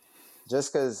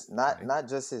 Just because Okay. not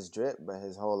just his drip, but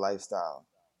his whole lifestyle,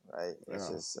 right? It's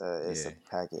Yeah. just it's Yeah. a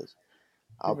package.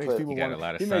 He I'll makes put He people got a want.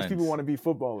 lot of He makes people sons. want to be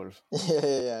footballers.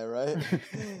 yeah, right.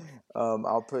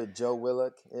 I'll put Joe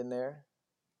Willock in there.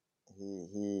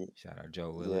 He Shout out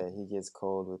Joe Willock. yeah, he gets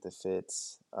cold with the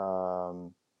fits.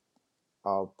 I'll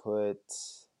put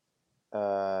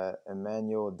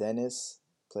Emmanuel Dennis,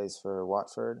 plays for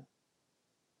Watford,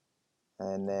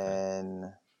 and Okay.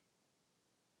 then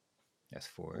That's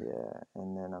four. yeah,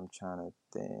 and then I'm trying to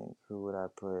think who would I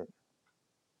put.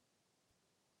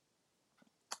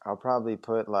 I'll probably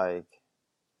put like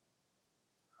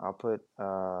I'll put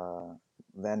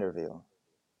Vanderville.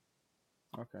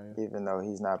 Okay. Even though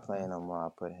he's not Okay. playing no more, I'll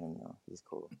put him though. He's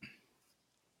cool.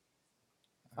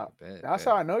 All Uh, right, bet, that's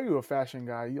bet. how I know you a fashion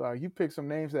guy. You pick some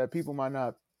names that people might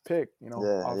not pick. Yeah,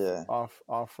 yeah. Yeah,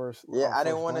 Off first glance. I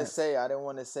didn't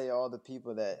want to say all the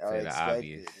people that are Say the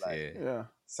obvious. expected. Like Yeah. Yeah.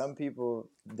 some people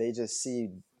they just see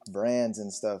brands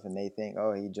and stuff and they think,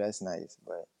 "Oh, he dressed nice."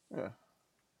 But Yeah.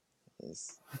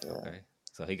 it's yeah. Okay.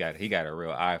 So he got a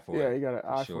real eye for Yeah. it You got an for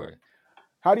eye for it. sure.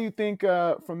 How do you think,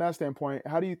 from that standpoint,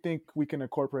 how do you think we can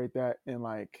incorporate that in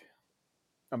like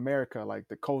America, like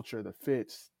the culture, the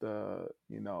fits, the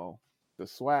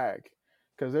swag?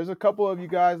 Because there's a couple of you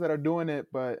guys that are doing it,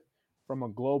 but from a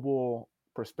global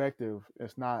perspective,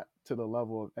 it's not to the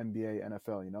level of NBA,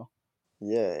 NFL.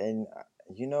 Yeah, and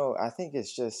I think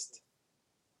it's just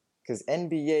cuz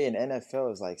NBA and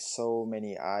NFL is like so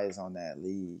many eyes on that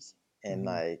league and Hmm.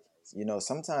 like,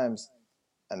 sometimes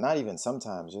and not even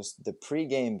sometimes, just the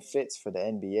pregame fits for the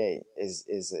NBA is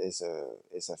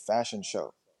a fashion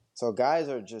show. So guys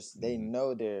are just they Hmm.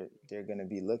 know they're gonna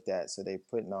be looked at, so they're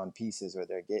putting on pieces or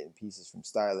they're getting pieces from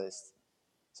stylists.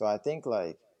 So I think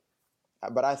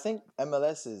but I think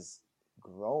MLS is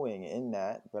growing in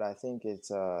that, but I think it's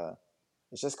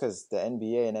just because the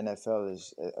NBA and NFL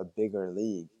is a bigger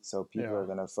league, so people Yeah. are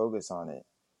gonna focus on it,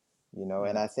 and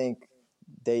Yeah. I think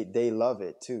they love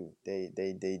it too. They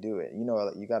do it.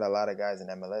 You got a lot of guys in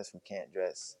MLS who can't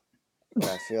dress, but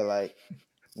I feel like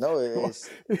no,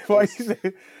 Why it's you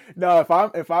say? No,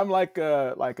 if I'm like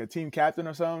a team captain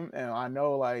or something, and I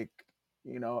know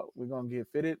we're gonna get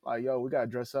fitted, like yo, we gotta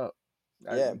dress up.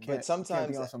 yeah. We But can't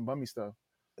be on some bummy stuff.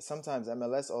 sometimes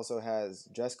MLS also has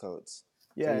dress codes.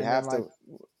 So Yeah, you and then have like to,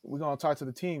 we're gonna talk to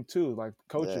the team too, like yeah,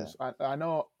 coaches. I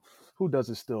know who does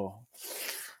it still.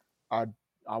 I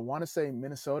I want to say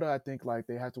Minnesota. I think like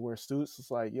they have to wear suits.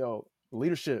 It's like, yo,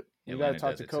 leadership. We got to Atlanta talk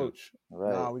does to it too. coach.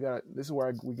 right. Nah, we got. This is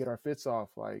where we get our fits off.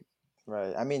 Like,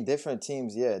 Right. I mean, different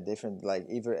teams, yeah, different. Like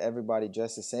either everybody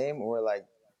dressed the same, or like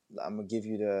I'm gonna give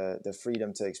you the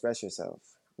freedom to express yourself.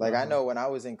 Like I uh-huh. know when I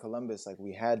was in Columbus, like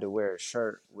we had to wear a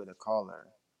shirt with a collar,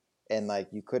 and like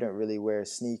you couldn't really wear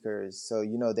sneakers. So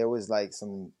there was like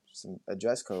some a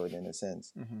dress code in a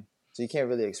sense. Mm-hmm. So you can't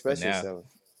really But express now, yourself.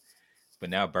 but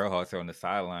now Berhalter on the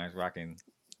sidelines rocking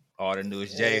all the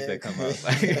newest J's Yeah. that come out.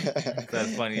 Like, so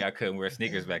that's funny. I couldn't wear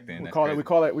sneakers back then. We That's call it. We crazy.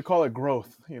 call it. We call it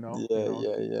growth. Yeah,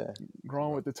 yeah, yeah.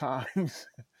 Growing with the times.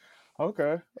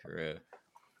 Okay. For real.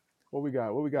 What we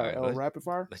got? What we All got? right, El rapid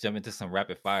fire. let's jump into some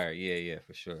rapid fire. Yeah, yeah,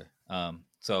 for sure.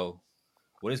 So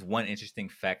what is one interesting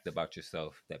fact about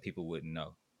yourself that people wouldn't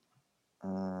know?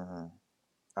 hmm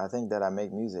I think that I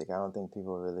make music. I don't think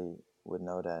people really would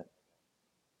know that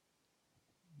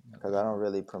because I Okay. don't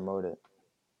really promote it.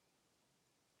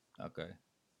 Okay.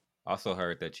 Also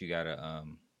heard that you got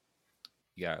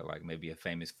like maybe a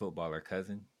famous footballer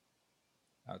cousin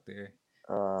out there.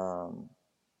 Um,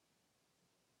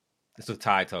 This is what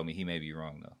Ty told me. He may be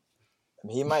wrong though.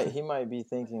 he might be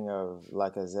thinking of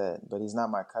Lacazette, but he's not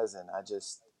my cousin. I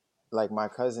just like my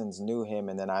cousins knew him,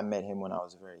 and then I met him when I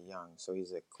was very young, so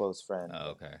he's a close friend. Oh,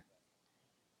 okay.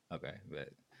 Okay. But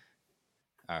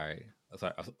all right.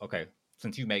 Sorry. Okay.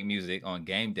 Since you make music on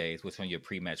game days, what's on your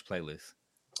pre-match playlist?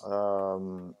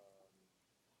 Um,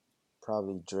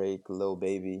 Probably Drake, Lil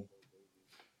Baby.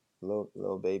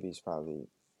 Lil Baby's probably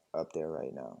up there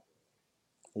right now.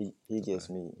 He Okay. gets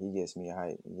me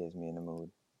hype. He gets me in the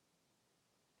mood.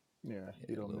 Yeah, you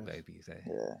Yeah, don't little miss. babies.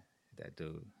 Yeah. That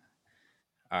dude.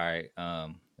 All right.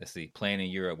 Let's see. Playing in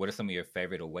Europe. What are some of your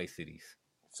favorite away cities?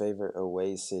 Favorite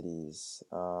away cities.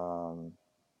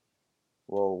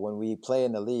 Well, when we play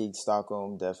in the league,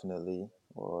 Stockholm definitely,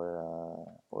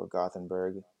 or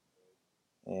Gothenburg,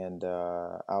 and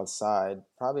outside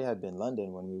probably had been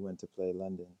London when we went to play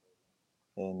London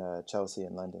in Chelsea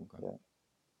in London. Okay. Yeah.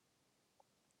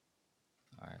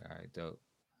 All right, dope.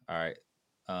 All right.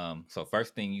 So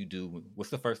first thing you do,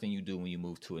 what's the first thing you do when you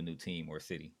move to a new team or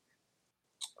city?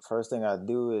 First thing I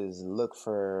do is look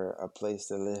for a place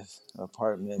to live,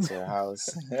 apartments or house.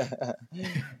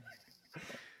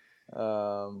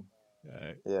 um, All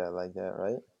right. yeah, like that,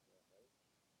 right?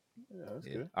 Yeah, that's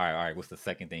Yeah. good. All right. What's the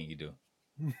second thing you do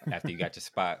after you got your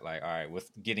spot? Like, all right,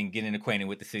 what's getting acquainted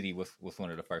with the city? What's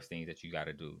one of the first things that you got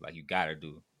to do? Like, you got to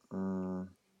do. Mm,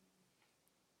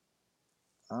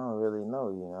 I don't really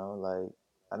know, like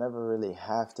I never really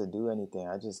have to do anything.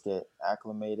 I just get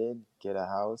acclimated, get a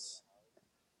house.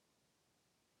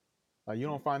 Like you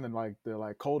don't find the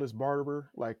like coldest barber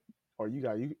like, or you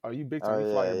are you big Oh time?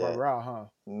 You fly yeah, your yeah. barber out, huh?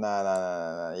 Nah, nah,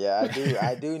 nah, nah, nah. Yeah,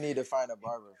 I do need to find a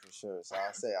barber for sure. So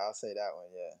I'll say that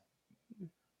one. Yeah.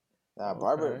 Nah,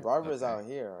 Okay. barbers Okay. out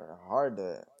here are hard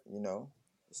to.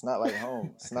 It's not like home.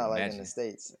 I It's could not like in the imagine.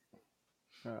 States.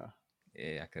 Yeah.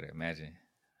 Yeah, I could imagine.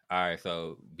 All right.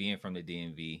 So being from the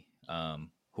DMV,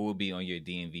 who will be on your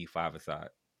DMV five aside?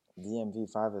 DMV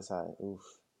five aside. Oof.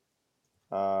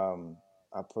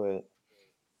 I put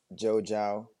Joe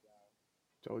Jow.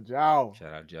 Joe Jao.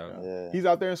 Shout out Joe. Yeah. Yeah, He's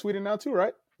out there in Sweden now too,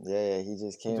 right? yeah, yeah. He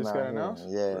just He came just out got here. announced.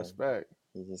 Yeah, Respect.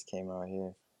 he just came out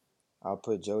here. I'll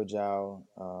put Joe Jow.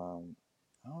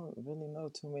 I don't really know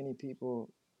too many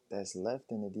people that's left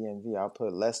in the DMV. I'll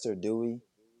put Lester Dewey.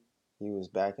 He was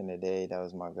back in the day. That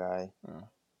was my guy. Yeah.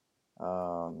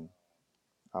 Um,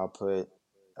 I'll put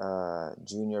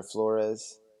Junior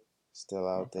Flores, still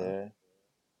out Okay.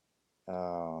 there.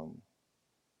 Um,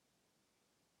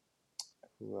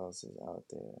 who else is out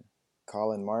there?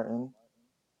 Colin Martin.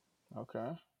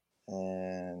 Okay.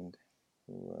 And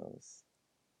who else?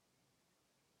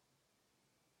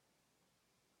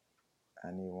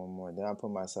 I need one more. Then I'll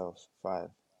put myself 5. All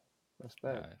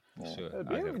Respect. right, for Yeah. sure. Yeah, I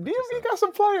gotta DMV, put DMV yourself. got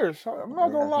some players. I'm not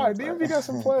They gonna got some lie. play. DMV got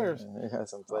some players. They got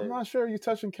some I'm players. not sure you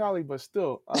touching Cali, but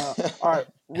still. All right.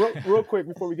 Real quick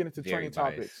before we get into Very trending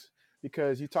biased. topics,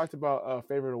 because you talked about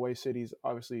favorite away cities.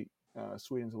 Obviously,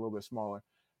 Sweden's a little bit smaller.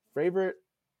 Favorite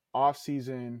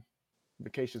off-season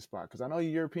vacation spot? Because I know you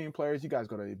European players. You guys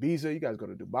go to Ibiza. You guys go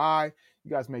to Dubai.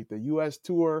 You guys make the U.S.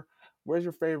 tour. Where's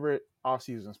your favorite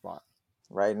off-season spot?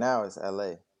 Right now it's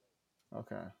LA.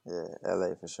 Okay. Yeah,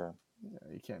 LA for sure.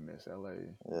 Yeah, you can't miss LA.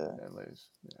 Yeah. LA's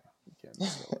you can't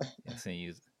miss LA. Yeah, seeing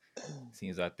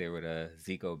you out there with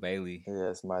Zico Bailey. Yeah,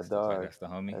 it's my Stuff like dog. that's the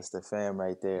homie. That's the fam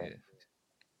right there. Yeah,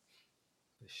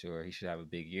 for sure. He should have a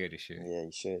big year this year. Yeah,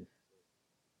 you should.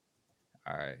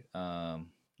 All right.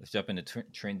 Let's jump into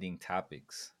trending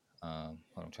topics. I'm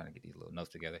trying to get these little notes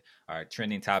together. All right,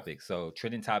 trending topics. So,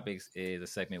 trending topics is a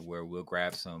segment where we'll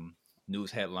grab some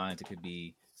news headlines. It could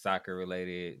be soccer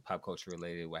related, pop culture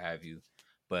related, what have you.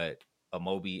 But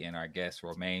Amobi and our guest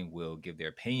Romain will give their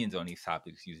opinions on these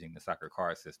topics using the soccer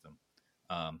card system.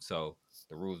 So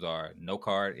the rules are: no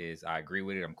card is I agree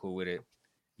with it, I'm cool with it.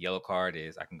 Yellow card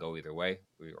is I can go either way,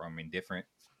 or I'm indifferent.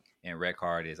 And red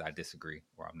card is I disagree,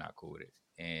 or I'm not cool with it.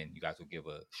 And you guys will give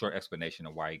a short explanation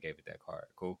of why you gave it that card.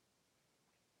 Cool?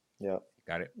 Yeah.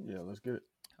 Got it? Yeah, let's get it.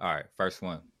 All right, first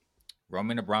one.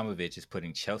 Roman Abramovich is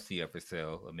putting Chelsea up for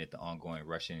sale amid the ongoing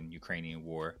Russian-Ukrainian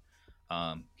war.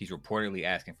 He's reportedly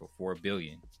asking for $4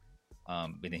 billion.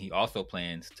 But then he also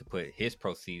plans to put his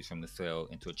proceeds from the sale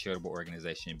into a charitable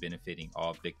organization benefiting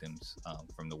all victims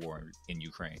from the war in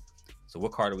Ukraine. So,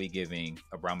 what card are we giving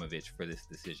Abramovich for this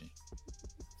decision?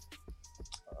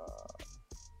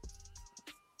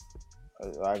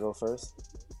 I go first.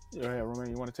 Yeah, Romain,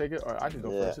 you want to take it, or I can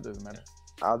go first? It doesn't matter.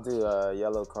 I'll do a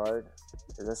yellow card.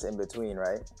 That's in between,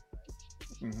 right?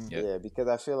 Mm-hmm. Yep. Yeah, because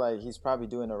I feel like he's probably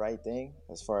doing the right thing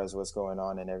as far as what's going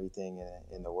on and everything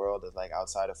in the world, like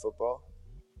outside of football.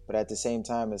 But at the same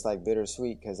time, it's like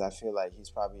bittersweet because I feel like he's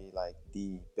probably like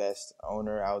the best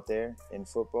owner out there in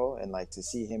football, and like to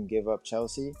see him give up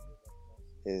Chelsea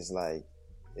is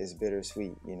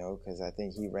bittersweet, you know, because I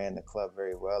think he ran the club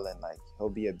very well, and like he'll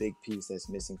be a big piece that's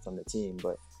missing from the team.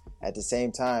 But at the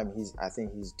same time, I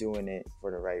think he's doing it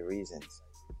for the right reasons.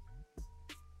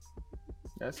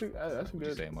 That's a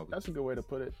good way to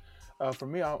put it. For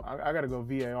me, I got to go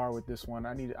VAR with this one.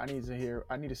 I need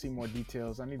to see more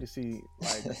details. I need to see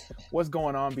like what's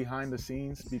going on behind the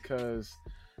scenes because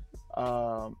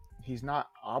he's not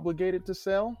obligated to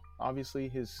sell. Obviously,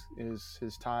 his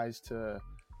ties to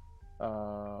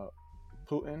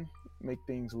Putin make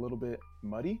things a little bit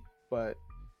muddy. But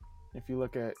if you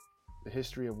look at the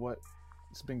history of what's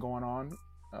been going on,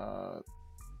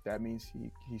 that means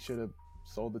he should have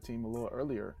sold the team a little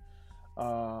earlier.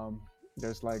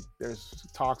 There's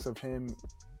talks of him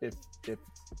if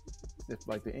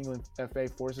like the England FA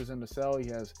forces him to sell, he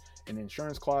has an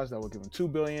insurance clause that will give him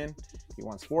 $2 billion. He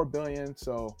wants $4 billion.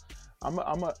 So I'm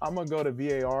gonna go to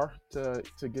VAR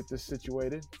to get this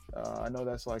situated. I know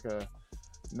that's like a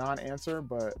non-answer,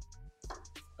 but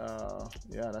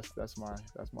yeah, that's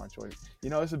my choice. You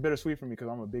know, it's a bittersweet for me because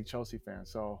I'm a big Chelsea fan,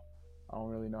 so I don't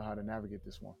really know how to navigate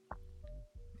this one.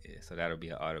 Yeah, so that'll be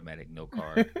an automatic no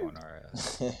card on our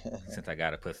since I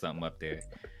gotta put something up there.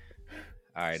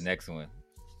 All right, next one.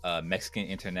 Mexican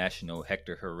international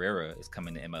Hector Herrera is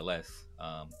coming to MLS,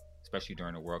 especially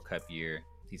during the World Cup year.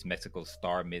 He's Mexico's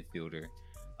star midfielder.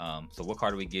 So what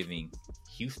card are we giving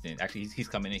Houston? Actually, he's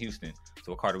coming to Houston.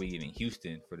 So what card are we giving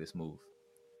Houston for this move?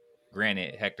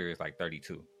 Granted, Hector is like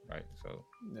 32, right? So,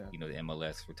 yeah. You know, the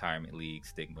MLS retirement league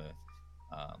stigma.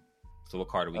 So what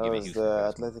card are we giving Houston?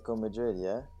 The Atletico Madrid,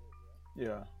 yeah?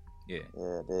 Yeah. Yeah.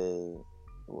 Yeah,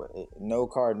 no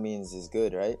card means is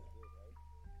good, right?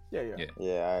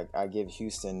 Yeah. I give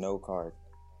Houston no card.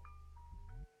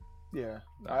 Yeah,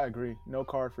 I agree. No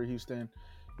card for Houston.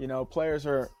 You know, players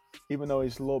are, even though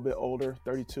he's a little bit older,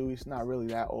 32, he's not really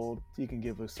that old. He can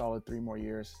give a solid 3 more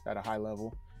years at a high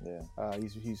level. Yeah.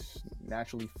 He's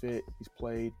naturally fit. He's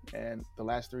played, and the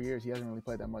last 3 years he hasn't really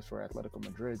played that much for Atletico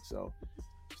Madrid, so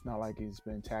it's not like he's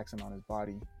been taxing on his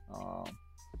body.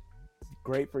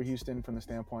 Great for Houston from the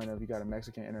standpoint of you got a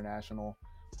Mexican international.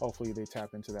 Hopefully they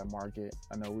tap into that market.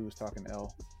 I know we was talking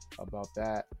L about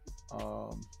that.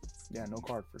 Yeah, no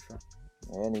card for sure.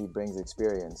 And he brings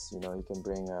experience. You know, he can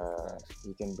bring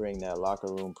that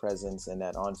locker room presence and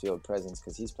that on-field presence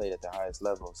because he's played at the highest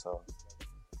level. So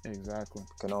exactly,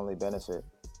 can only benefit.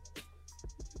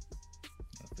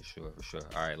 Yeah, for sure.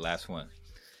 All right, last one.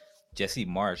 Jesse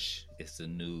Marsch is the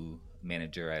new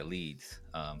manager at Leeds,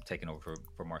 taking over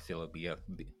for Marcelo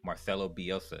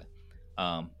Bielsa.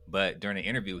 But during the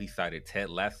interview, he cited Ted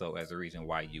Lasso as a reason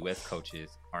why U.S. coaches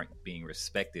aren't being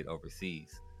respected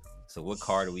overseas. So what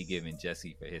card are we giving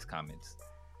Jesse for his comments?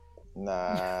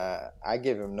 Nah, I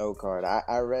give him no card. I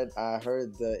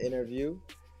heard the interview,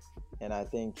 and I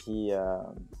think he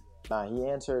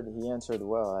answered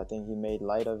well. I think he made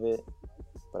light of it,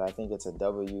 but I think it's a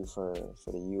W for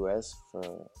the U.S.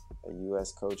 for a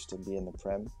U.S. coach to be in the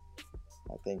Prem.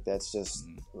 I think that's just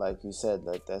like you said,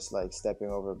 that's like stepping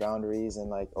over boundaries and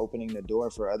like opening the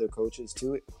door for other coaches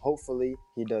to it. Hopefully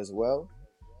he does well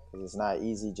because it's not an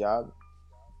easy job.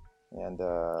 And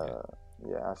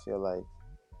I feel like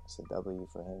it's a W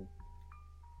for him.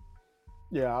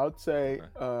 Yeah, I would say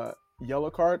yellow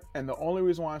card. And the only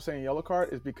reason why I'm saying yellow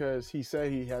card is because he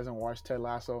said he hasn't watched Ted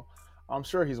Lasso. I'm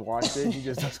sure he's watched it. He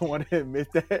just doesn't want to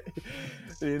admit that.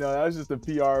 That was just a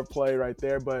PR play right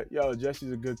there. But yo,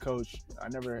 Jesse's a good coach. I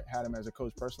never had him as a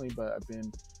coach personally, but I've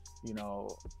been,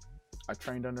 I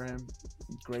trained under him.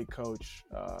 Great coach.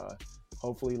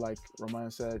 Hopefully, like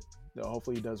Roman said,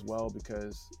 hopefully he does well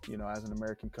because, as an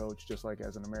American coach, just like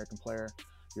as an American player,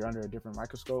 you're under a different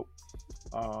microscope.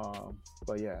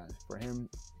 But yeah, for him,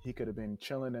 he could have been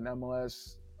chilling in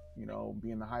MLS,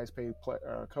 being the highest paid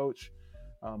coach.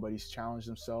 But he's challenged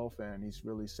himself and he's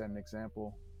really set an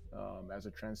example as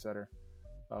a trendsetter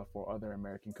for other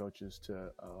American coaches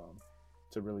to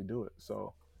really do it.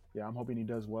 So yeah, I'm hoping he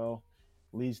does well.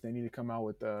 Leeds, they need to come out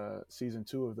with season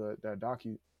 2 of that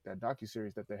docu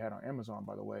series that they had on Amazon,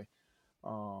 by the way.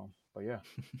 But yeah,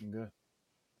 I'm good.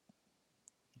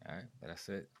 All right, that's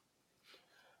it.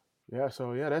 Yeah,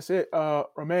 so yeah, that's it.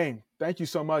 Romain, thank you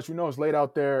so much. We know it's late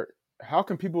out there. How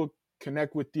can people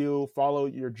connect with you, follow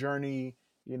your journey,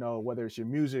 whether it's your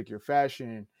music, your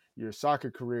fashion, your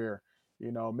soccer career,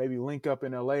 maybe link up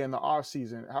in LA in the off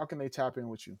season? How can they tap in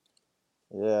with you?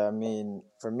 Yeah, I mean,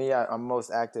 for me, I'm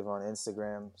most active on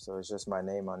Instagram, so it's just my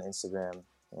name on Instagram,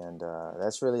 and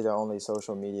that's really the only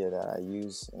social media that I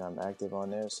use, and I'm active on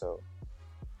there. So,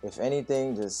 if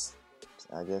anything, just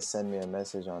I guess send me a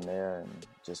message on there and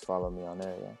just follow me on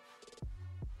there. Yeah.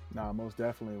 Nah, most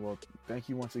definitely. Well, thank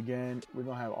you once again. We're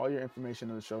gonna have all your information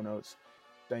in the show notes.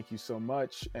 Thank you so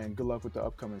much, and good luck with the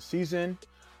upcoming season.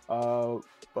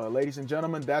 But ladies and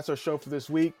gentlemen, that's our show for this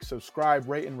week. Subscribe,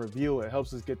 rate, and review. It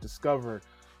helps us get discovered.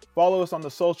 Follow us on the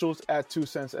socials at 2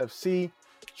 Cents FC.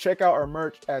 Check out our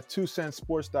merch at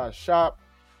 2centsports.shop.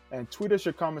 And tweet us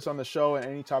your comments on the show and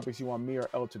any topics you want me or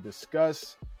Elle to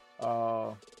discuss.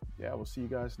 Yeah, we'll see you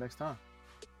guys next time.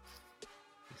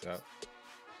 Peace out.